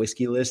at that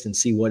whiskey list and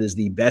see what is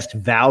the best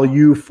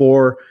value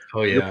for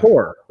the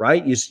pour,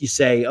 right? You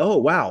say, oh,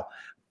 wow.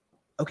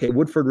 Okay,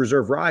 Woodford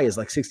Reserve Rye is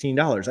like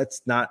 $16.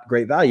 That's not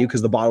great value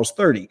because the bottle's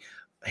 $30.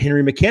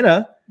 Henry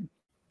McKenna,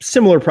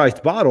 similar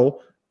priced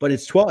bottle, but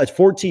it's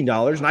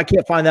 $14, and I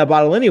can't find that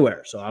bottle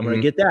anywhere. So I'm going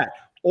to get that.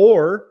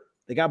 Or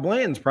they got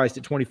Blanton's priced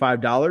at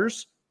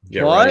 $25.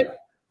 Yeah, but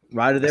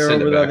right there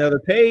over on the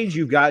other page,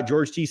 you've got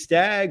George T.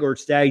 Stagg or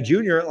Stagg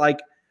Jr. at like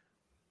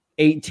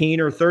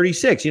 18 or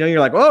 36. You're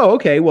like, oh,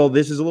 okay, well,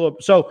 this is a little.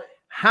 So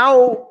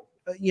how,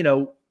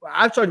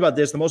 I've talked about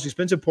this. The most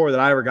expensive pour that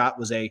I ever got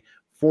was a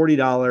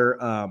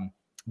 $40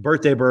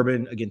 birthday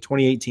bourbon, again,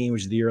 2018,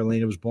 which is the year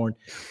Elena was born.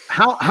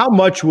 How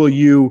much will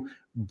you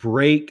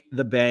break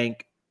the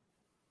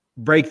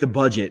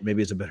budget?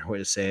 Maybe it's a better way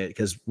to say it,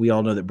 because we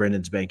all know that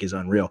Brendan's bank is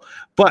unreal.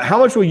 But how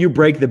much will you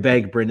break the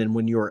bank, Brendan,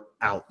 when you're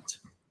out?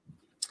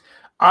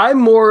 I'm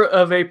more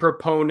of a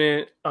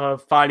proponent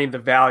of finding the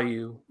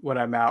value when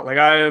I'm out. Like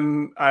I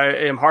am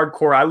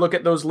hardcore. I look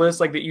at those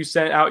lists like that you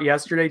sent out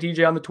yesterday,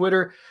 TJ, on the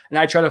Twitter, and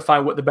I try to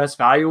find what the best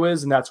value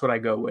is, and that's what I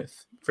go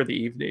with for the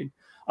evening.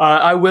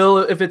 I will,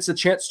 if it's a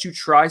chance to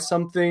try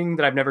something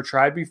that I've never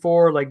tried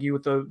before, like you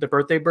with the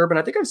birthday bourbon.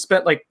 I think I've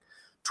spent like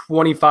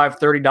 $25,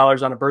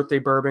 $30 on a birthday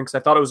bourbon because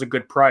I thought it was a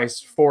good price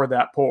for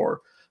that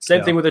pour.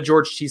 Same thing with a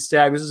George T.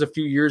 Stagg. This is a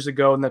few years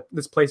ago, and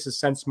this place has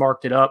since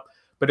marked it up.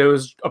 But it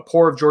was a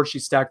pour of George T.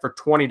 Stagg for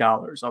 $20.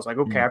 I was like,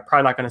 okay, I'm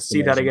probably not going to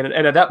see that again.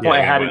 And at that point,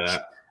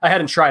 I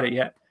hadn't tried it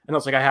yet, and I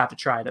was like, I have to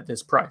try it at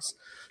this price.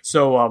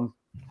 So,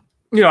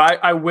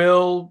 I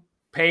will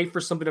pay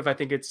for something if I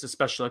think it's a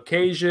special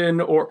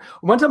occasion. Or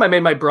one time I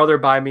made my brother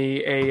buy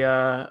me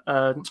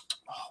what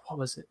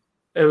was it?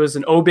 It was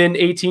an Oban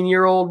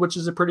 18-year-old, which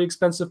is a pretty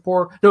expensive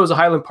pour. No, it was a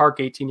Highland Park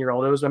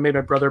 18-year-old. I made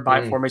my brother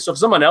buy it for me. So if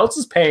someone else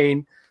is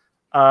paying,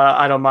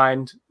 I don't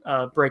mind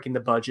breaking the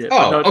budget.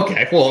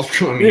 Okay. Well,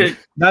 I mean,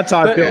 that's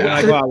how I feel when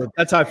I go out.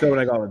 That's how I feel when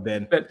I go out with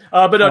Ben. But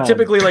no,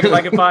 typically, like if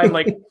I can find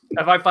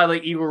if I find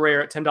like Eagle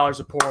Rare at $10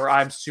 a pour,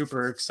 I'm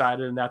super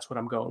excited, and that's what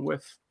I'm going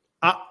with.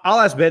 I'll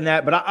ask Ben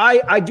that, but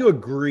I do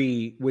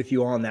agree with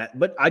you on that.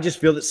 But I just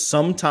feel that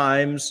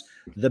sometimes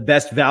the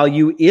best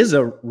value is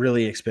a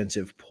really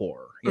expensive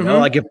pour.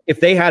 Like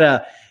if they had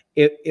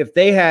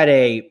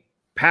a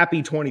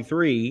Pappy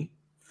 23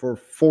 for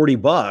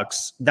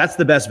 $40, that's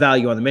the best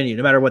value on the menu,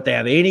 no matter what they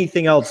have.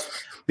 Anything else,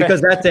 because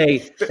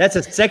that's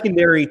a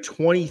secondary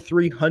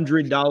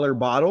 $2,300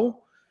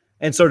 bottle,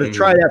 and so to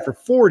try that for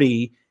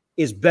 $40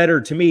 is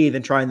better to me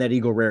than trying that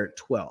Eagle Rare at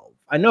 $12.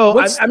 I know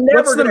I'm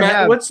never going to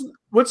have.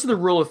 What's the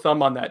rule of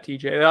thumb on that,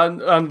 TJ?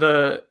 On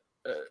the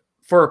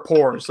for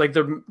pours, like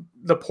the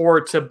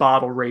pour to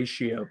bottle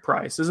ratio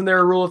price, isn't there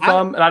a rule of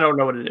thumb? And I don't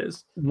know what it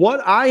is.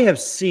 What I have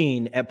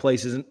seen at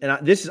places, and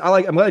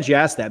I'm glad you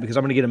asked that, because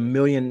I'm going to get a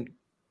million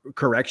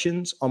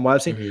corrections on what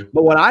I've seen.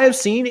 But what I have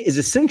seen is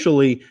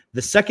essentially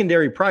the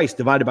secondary price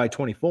divided by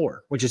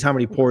 24, which is how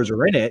many pours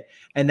are in it,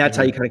 and that's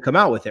how you kind of come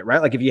out with it,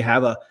 right? Like if you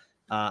have a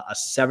a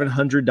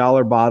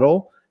 $700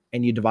 bottle,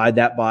 and you divide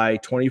that by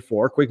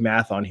 24, quick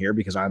math on here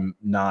because I'm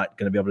not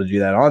going to be able to do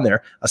that on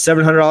there. A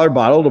 $700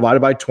 bottle divided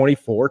by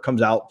 24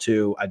 comes out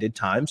to, I did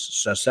times,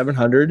 so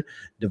 700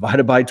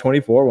 divided by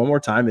 24, one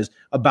more time, is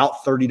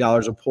about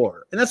 $30 a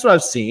pour. And that's what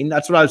I've seen. So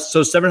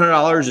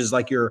 $700 is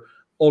like your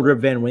Old Rip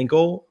Van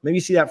Winkle. Maybe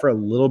you see that for a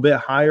little bit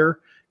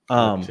higher.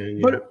 But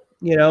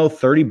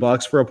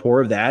 $30 for a pour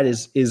of that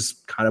is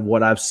kind of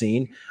what I've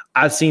seen.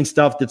 I've seen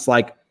stuff that's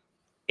like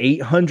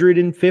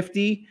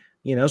 850.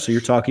 So you're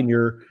talking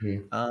your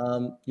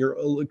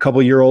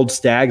couple-year-old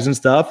stags and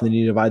stuff, and then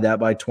you divide that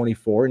by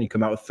 24, and you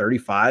come out with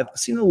 35. I've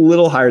seen a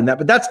little higher than that,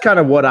 but that's kind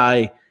of what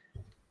I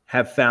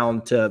have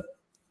found to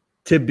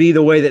be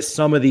the way that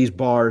some of these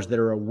bars that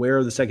are aware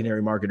of the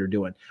secondary market are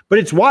doing. But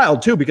it's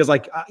wild too, because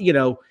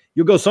you'll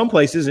go some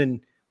places and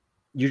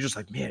you're just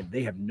like, man,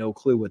 they have no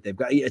clue what they've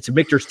got. It's a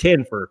Michter's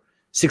 10 for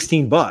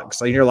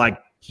 $16. Like you're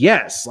like,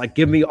 yes, like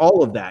give me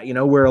all of that.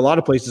 Where a lot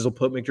of places will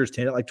put Michter's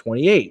 10 at like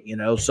 28.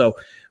 So.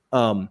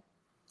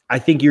 I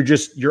think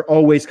you're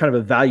always kind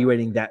of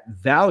evaluating that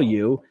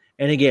value.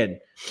 And again,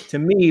 to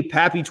me,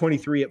 Pappy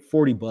 23 at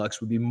 $40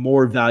 would be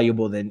more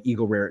valuable than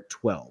Eagle Rare at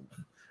 12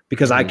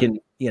 because I can,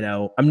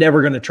 I'm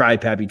never going to try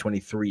Pappy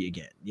 23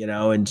 again,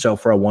 and so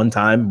for a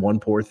one-time, one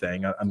pour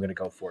thing, I'm going to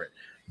go for it.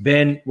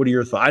 Ben, what are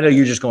your thoughts? I know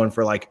you're just going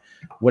for like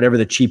whatever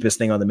the cheapest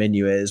thing on the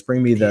menu is.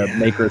 Bring me the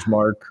Maker's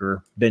Mark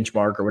or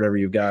Benchmark or whatever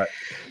you've got.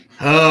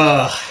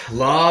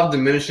 Law of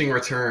diminishing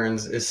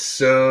returns is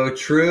so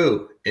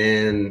true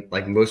in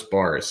like most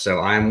bars. So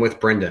I'm with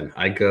Brendan.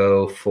 I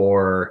go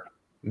for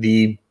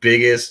the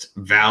biggest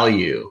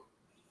value,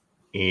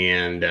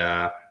 and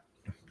I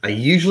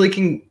usually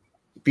can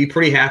be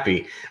pretty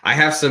happy. I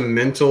have some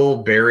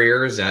mental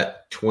barriers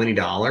at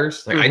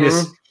 $20. Like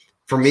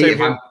for me, if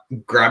I'm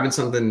grabbing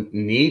something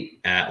neat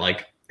at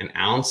like an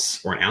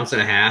ounce or an ounce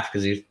and a half,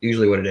 because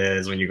usually what it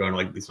is when you're going to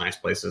like these nice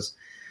places,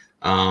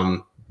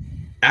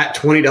 at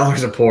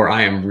 $20 a pour,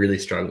 I am really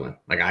struggling.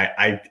 Like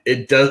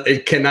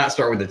it cannot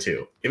start with a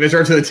 2. If it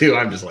starts with a 2,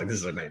 I'm just like, this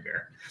is a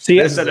nightmare. See,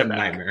 this is a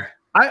nightmare.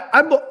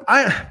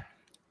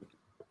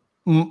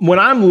 When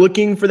I'm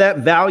looking for that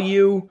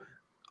value,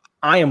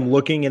 I am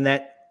looking in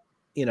that,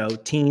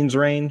 teens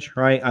range,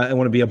 right? I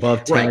want to be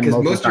above 10. Right,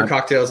 because most of your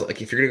cocktails,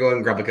 like if you're going to go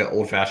and grab like an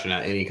old fashioned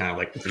at any kind of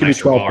like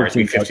nice bar, it's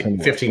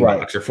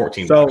 $15 or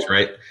 $14,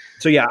 right?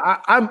 So yeah,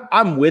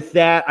 I'm with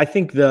that. I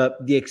think the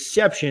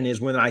exception is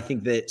when I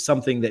think that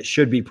something that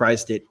should be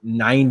priced at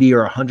 $90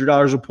 or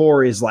 $100 a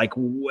pour is like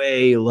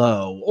way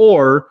low.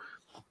 Or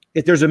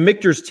if there's a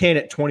Michter's 10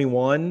 at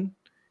 21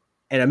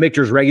 and a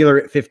Michter's regular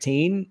at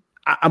 15,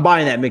 I'm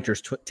buying that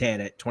Michter's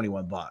 10 at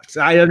 $21.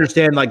 I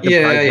understand like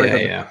the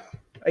price.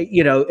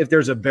 If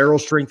there's a barrel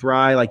strength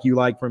rye like you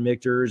like from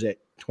Michter's at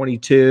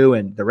 22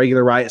 and the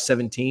regular rye at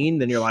 17,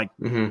 then you're like,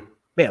 man,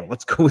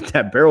 let's go with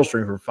that barrel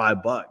strength for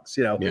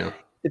 $5.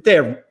 If they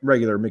have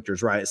regular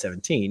Michter's rye at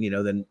 17,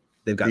 then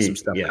they've got some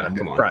stuff. Yeah,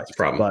 come on, price. It's a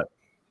problem.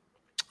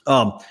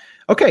 But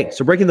okay,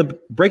 so breaking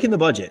the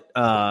budget.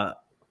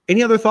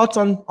 Any other thoughts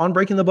on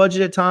breaking the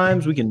budget at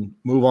times? We can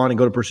move on and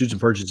go to Pursuits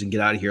and Purchases and get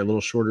out of here. A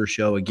little shorter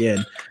show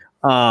again.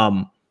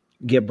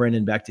 Get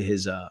Brendan back to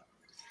his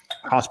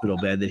hospital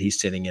bed that he's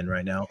sitting in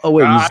right now. Oh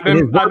wait, I've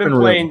been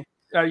playing.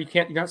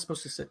 You're not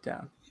supposed to sit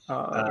down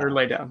or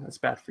lay down. That's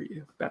bad for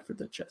you. Bad for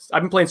the chest.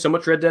 I've been playing so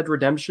much Red Dead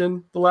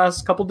Redemption the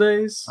last couple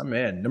days. Oh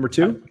man, number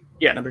 2.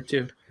 Yeah, number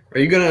 2. Are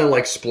you gonna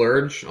like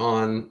splurge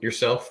on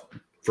yourself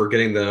for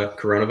getting the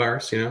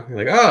coronavirus? You're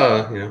like,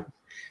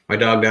 my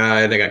dog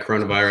died. I got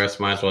coronavirus.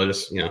 Might as well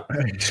just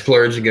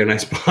splurge and get a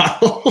nice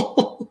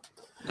bottle.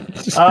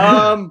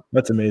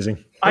 That's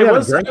amazing. I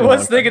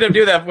was thinking of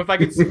doing that.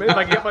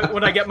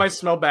 When I get my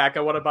smell back,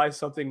 I want to buy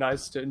something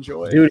nice to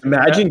enjoy. Dude,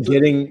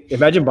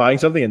 imagine buying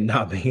something and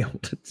not being able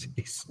to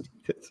taste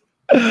it.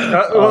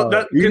 Can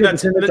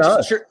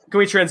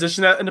we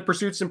transition that into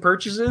Pursuits and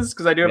Purchases?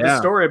 Because I do have a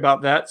story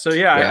about that. So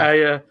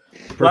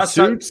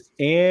Pursuits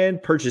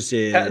and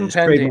Purchases, patent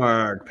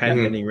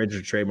pending,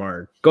 registered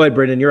trademark. Go ahead,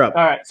 Brendan, you're up.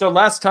 All right. So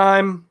last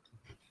time,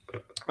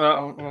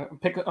 I'm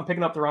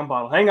picking up the wrong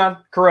bottle. Hang on,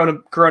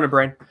 Corona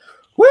brain.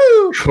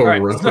 Woo!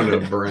 Corona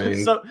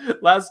brain. So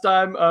last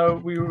time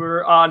we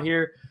were on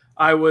here,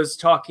 I was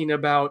talking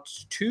about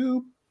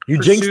 2. You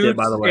jinxed it,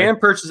 by the way. And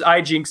Purchases.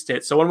 I jinxed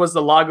it. So one was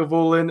the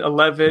Lagavulin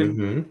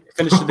 11,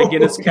 finished in the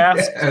Guinness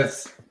cask.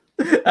 Yes.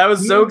 I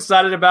was so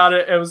excited about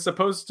it. I was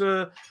supposed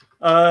to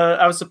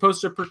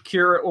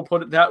procure it. We'll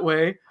put it that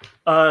way.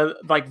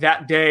 Like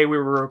that day we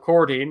were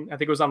recording. I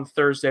think it was on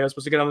Thursday. I was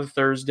supposed to get on the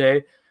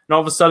Thursday. And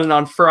all of a sudden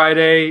on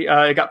Friday,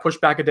 it got pushed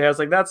back a day. I was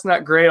like, that's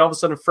not great. All of a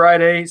sudden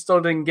Friday, still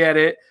didn't get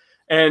it.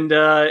 And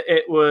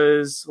it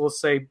was, we'll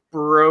say,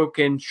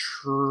 broken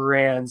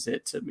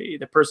transit to me.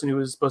 The person who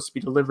was supposed to be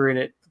delivering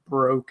it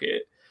broke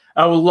it,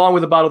 along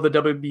with a bottle of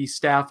the WB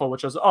Staffel,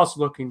 which I was also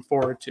looking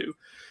forward to.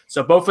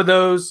 So both of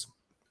those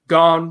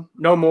gone,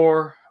 no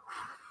more,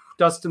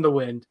 dust in the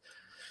wind.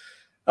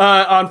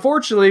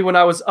 Unfortunately, when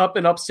I was up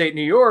in upstate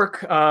New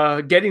York,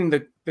 getting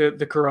the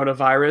the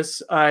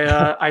coronavirus,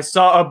 I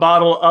saw a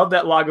bottle of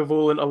that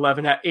Lagavulin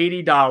 11 at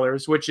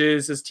 $80, which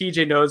is, as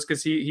TJ knows,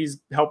 because he's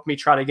helped me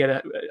try to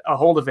get a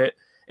hold of it.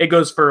 It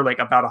goes for like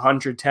about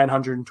 110,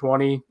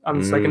 120 on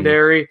the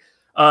secondary.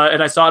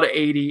 And I saw it at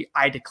 80.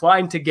 I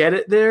declined to get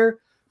it there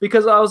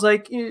because I was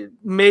like,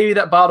 maybe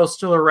that bottle's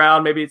still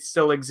around. Maybe it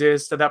still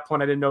exists. At that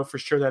point, I didn't know for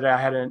sure that I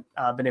hadn't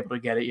been able to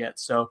get it yet.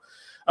 So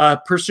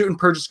pursuit and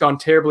purchase gone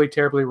terribly,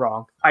 terribly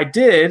wrong. I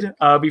did,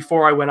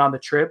 before I went on the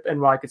trip,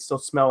 and while I could still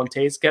smell and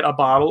taste, get a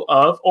bottle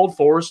of Old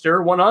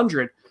Forester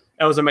 100.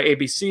 That was on my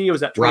ABC. It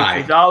was at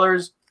 $23. Rye.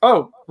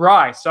 Oh,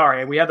 rye.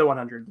 Sorry. We had the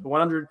 100. The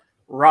 100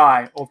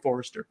 rye Old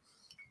Forester.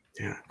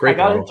 Yeah, great. I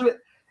got into it.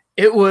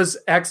 It was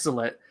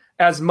excellent.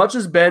 As much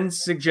as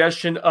Ben's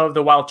suggestion of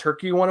the Wild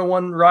Turkey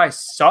 101 rye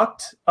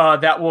sucked,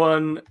 that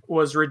one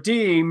was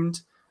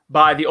redeemed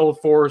by the Old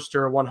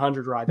Forester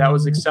 100 rye. That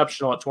was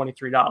exceptional at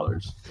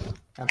 $23.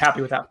 I'm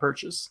happy with that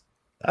purchase.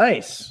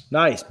 Nice.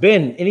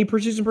 Ben, any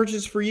purchases and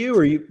purchases for you,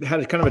 or you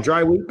had kind of a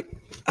dry week?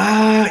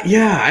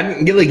 Yeah, I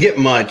didn't really get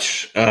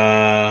much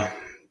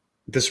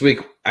this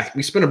week.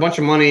 We spent a bunch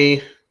of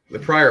money the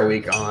prior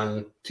week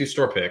on 2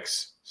 store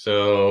picks,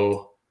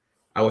 so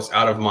I was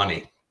out of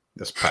money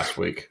this past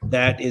week.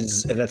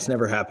 That's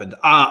never happened.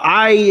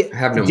 I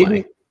have no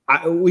money.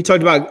 We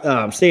talked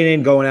about staying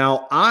in, going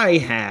out. I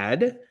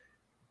had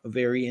a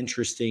very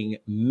interesting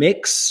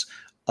mix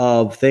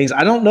of things.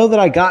 I don't know that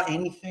I got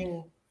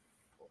anything.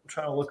 I'm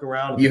trying to look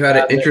around. You had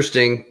an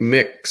interesting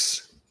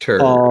mix.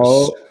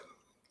 Oh,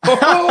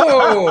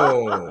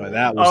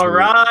 that was all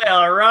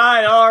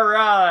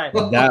right.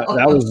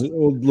 That was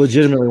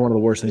legitimately one of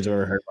the worst things I've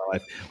ever heard in my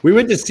life. We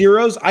went to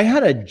Ciro's. I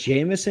had a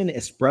Jameson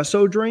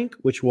espresso drink,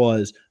 which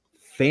was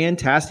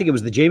fantastic. It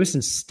was the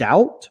Jameson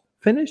Stout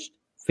finished.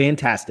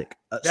 Fantastic.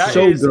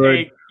 So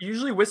good.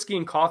 Usually whiskey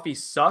and coffee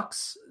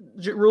sucks,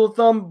 rule of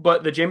thumb,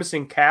 but the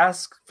Jameson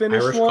cask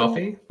finished Irish one.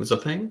 coffee was a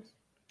thing.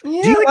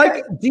 Yeah, do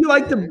you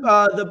like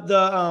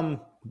the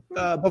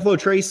Buffalo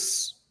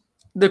Trace?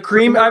 The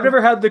cream? I've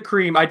never had the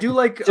cream. I do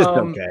like just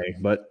okay,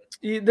 but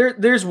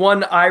there's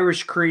one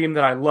Irish cream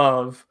that I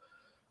love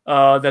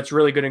that's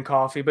really good in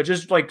coffee, but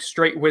just like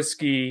straight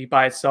whiskey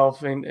by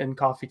itself and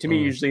coffee to me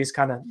usually is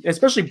kind of,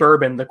 especially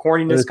bourbon, the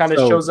corniness kind of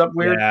shows up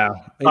weird. Yeah.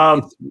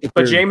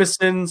 But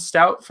Jameson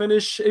Stout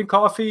finish in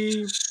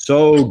coffee,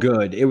 so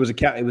good. It was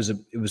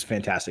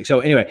fantastic.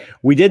 So anyway,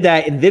 we did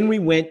that, and then we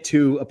went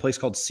to a place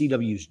called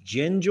CW's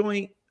Gin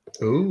Joint.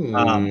 Ooh.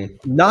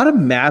 Not a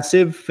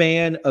massive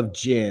fan of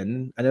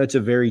gin. I know it's a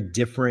very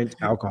different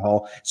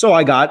alcohol. So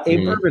I got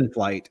a bourbon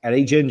flight at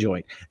a gin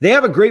joint. They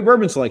have a great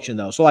bourbon selection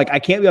though. So I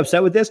can't be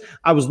upset with this.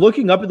 I was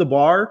looking up at the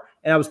bar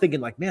and I was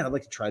thinking man, I'd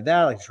like to try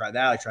that. I'd like to try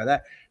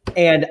that.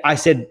 And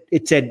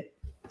it said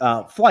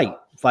flight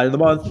of the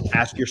month.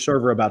 Ask your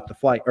server about the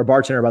flight or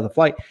bartender about the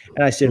flight.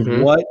 And I said,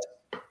 what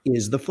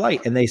is the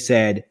flight? And they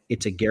said,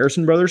 it's a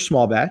Garrison Brothers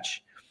small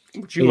batch.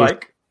 Would you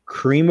like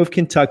cream of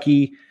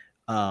Kentucky,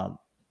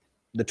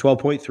 the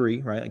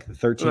 12.3, right? Like the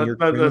 13-year.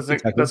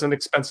 That's an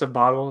expensive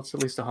bottle. It's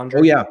at least 100.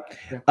 Oh yeah.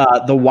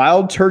 The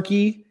Wild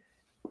Turkey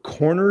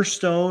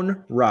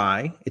Cornerstone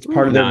Rye. It's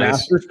part of their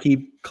Master's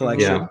Keep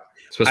collection.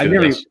 Yeah. I've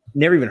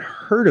never even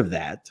heard of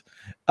that.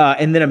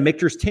 And then a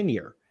Michter's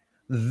 10-year.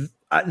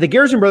 The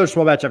Garrison Brothers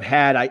small batch I've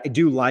had, I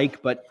do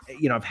like, but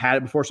I've had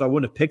it before, so I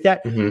wouldn't have picked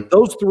that.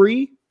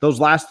 Those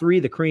last 3,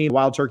 the cream,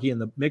 Wild Turkey,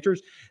 and the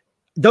Michter's,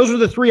 those were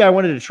the 3 I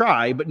wanted to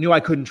try, but knew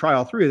I couldn't try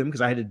all 3 of them because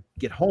I had to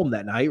get home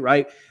that night,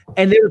 right?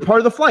 And they were part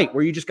of the flight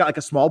where you just got like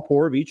a small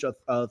pour of each, a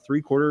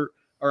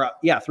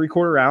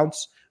 3/4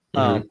 ounce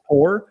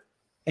pour.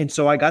 And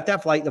so I got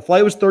that flight. The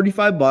flight was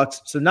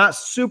 $35, so not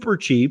super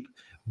cheap,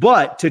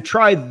 but to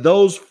try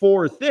those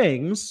 4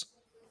 things,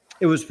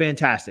 it was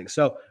fantastic.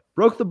 So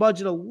broke the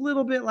budget a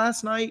little bit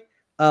last night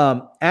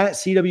at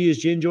CW's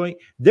Gin Joint.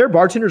 Their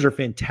bartenders are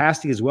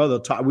fantastic as well. They'll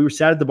talk. We were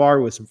sat at the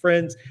bar with some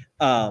friends.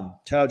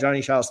 Shout out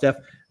Johnny, shout out Steph.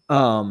 They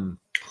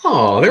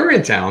were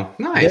in town.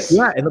 Nice.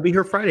 Yeah, and they'll be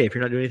here Friday if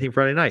you're not doing anything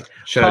Friday night.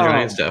 Shout out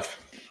Johnny and Steph.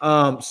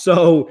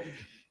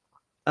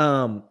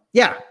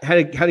 Had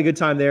a good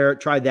time there.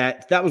 Tried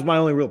that. That was my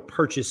only real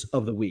purchase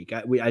of the week.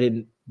 I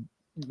didn't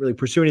really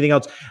pursue anything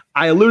else.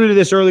 I alluded to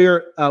this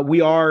earlier.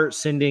 We are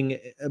sending.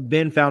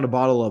 Ben found a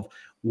bottle of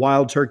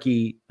Wild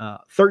Turkey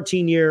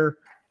 13-year.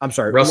 I'm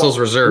sorry, Russell's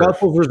Reserve.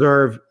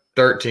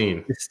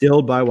 13.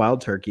 Distilled by Wild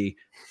Turkey.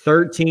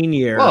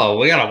 13-year. Oh,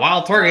 we got a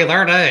Wild Turkey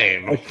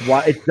 13.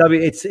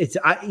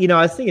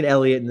 I was thinking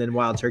Elliot, and then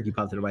Wild Turkey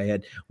popped into my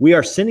head. We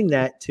are sending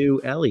that to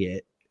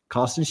Elliot,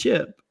 cost and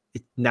ship.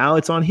 Now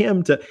it's on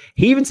him to.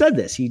 He even said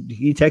this. He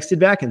texted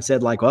back and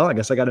said well, I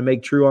guess I got to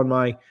make true on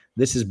my.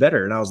 This is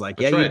better, and I was like,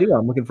 That's right. You do.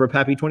 I'm looking for a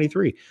Pappy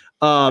 23.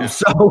 So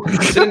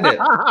send it.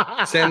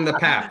 Send the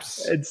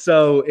Paps. And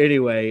so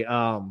anyway,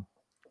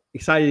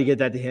 excited to get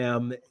that to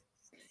him.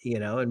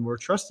 And we're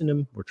trusting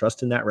him. We're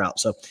trusting that route.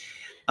 So,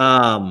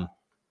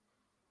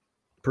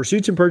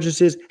 pursuits and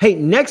purchases. Hey,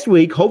 next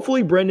week,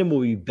 hopefully Brendan will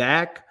be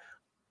back,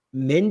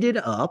 mended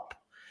up.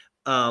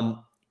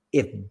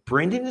 If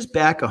Brendan is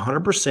back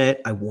 100%,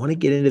 I want to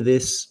get into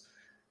this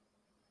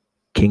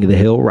King of the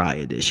Hill Rye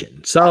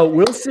edition. So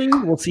we'll see.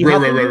 We'll see.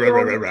 How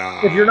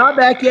if you're not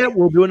back yet,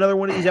 we'll do another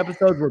one of these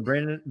episodes where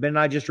Ben and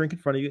I just drink in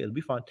front of you. It'll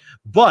be fun.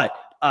 But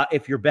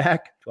if you're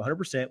back to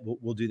 100%,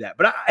 we'll do that.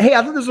 But hey,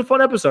 I thought this was a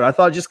fun episode. I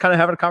thought just kind of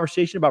having a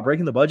conversation about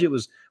breaking the budget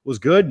was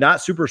good.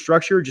 Not super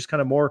structured, just kind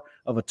of more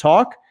of a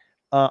talk.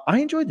 I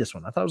enjoyed this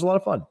one. I thought it was a lot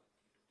of fun.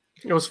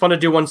 It was fun to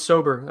do one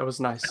sober. That was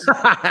nice.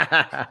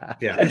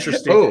 Yeah,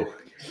 interesting. Oh,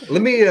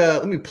 let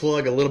me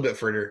plug a little bit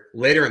further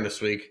later in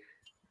this week.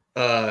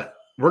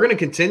 We're going to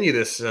continue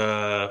this.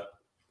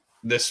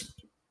 This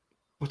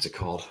what's it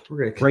called? We're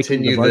going to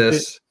continue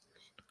this.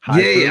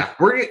 Yeah.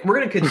 We're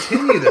going to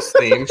continue this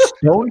theme.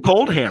 Stone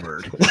cold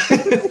hammered.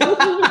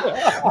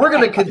 We're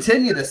going to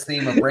continue this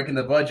theme of breaking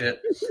the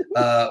budget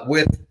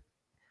with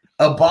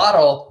a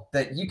bottle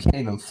that you can't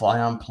even fly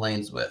on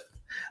planes with.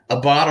 A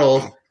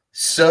bottle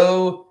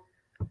so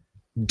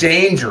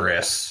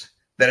dangerous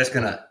that it's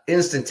going to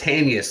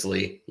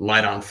instantaneously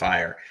light on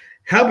fire.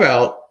 How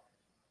about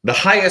the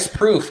highest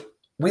proof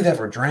we've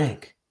ever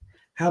drank?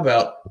 How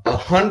about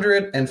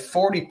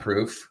 140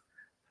 proof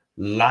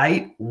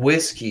light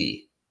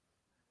whiskey?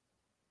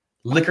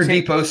 Liquor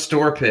Depot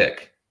store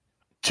pick.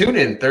 Tune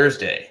in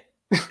Thursday.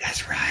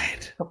 That's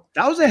right.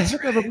 That was a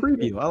heck of a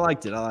preview. I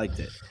liked it.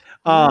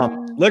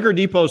 Liquor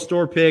Depot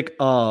store pick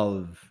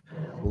of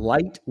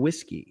light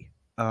whiskey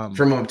from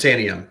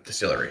Obtainium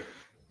Distillery.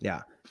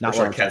 Yeah, not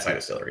sure Cat's Eye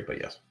Distillery, but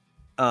yes.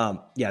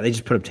 Yeah, they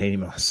just put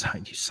Obtainium on the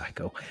side. You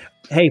psycho.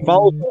 Hey,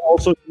 follow us on all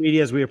social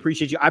medias. We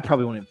appreciate you. I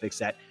probably won't even fix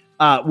that.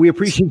 We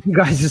appreciate you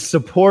guys'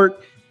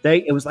 support.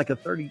 It was like a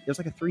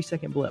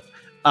 3-second blip.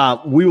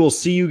 We will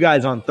see you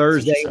guys on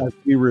Thursday as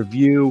we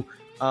review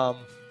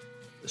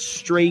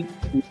straight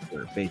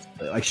beer,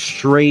 basically, like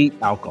straight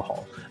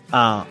alcohol.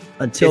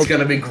 Until it's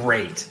going to be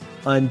great.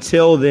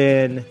 Until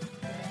then,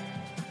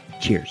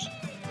 cheers.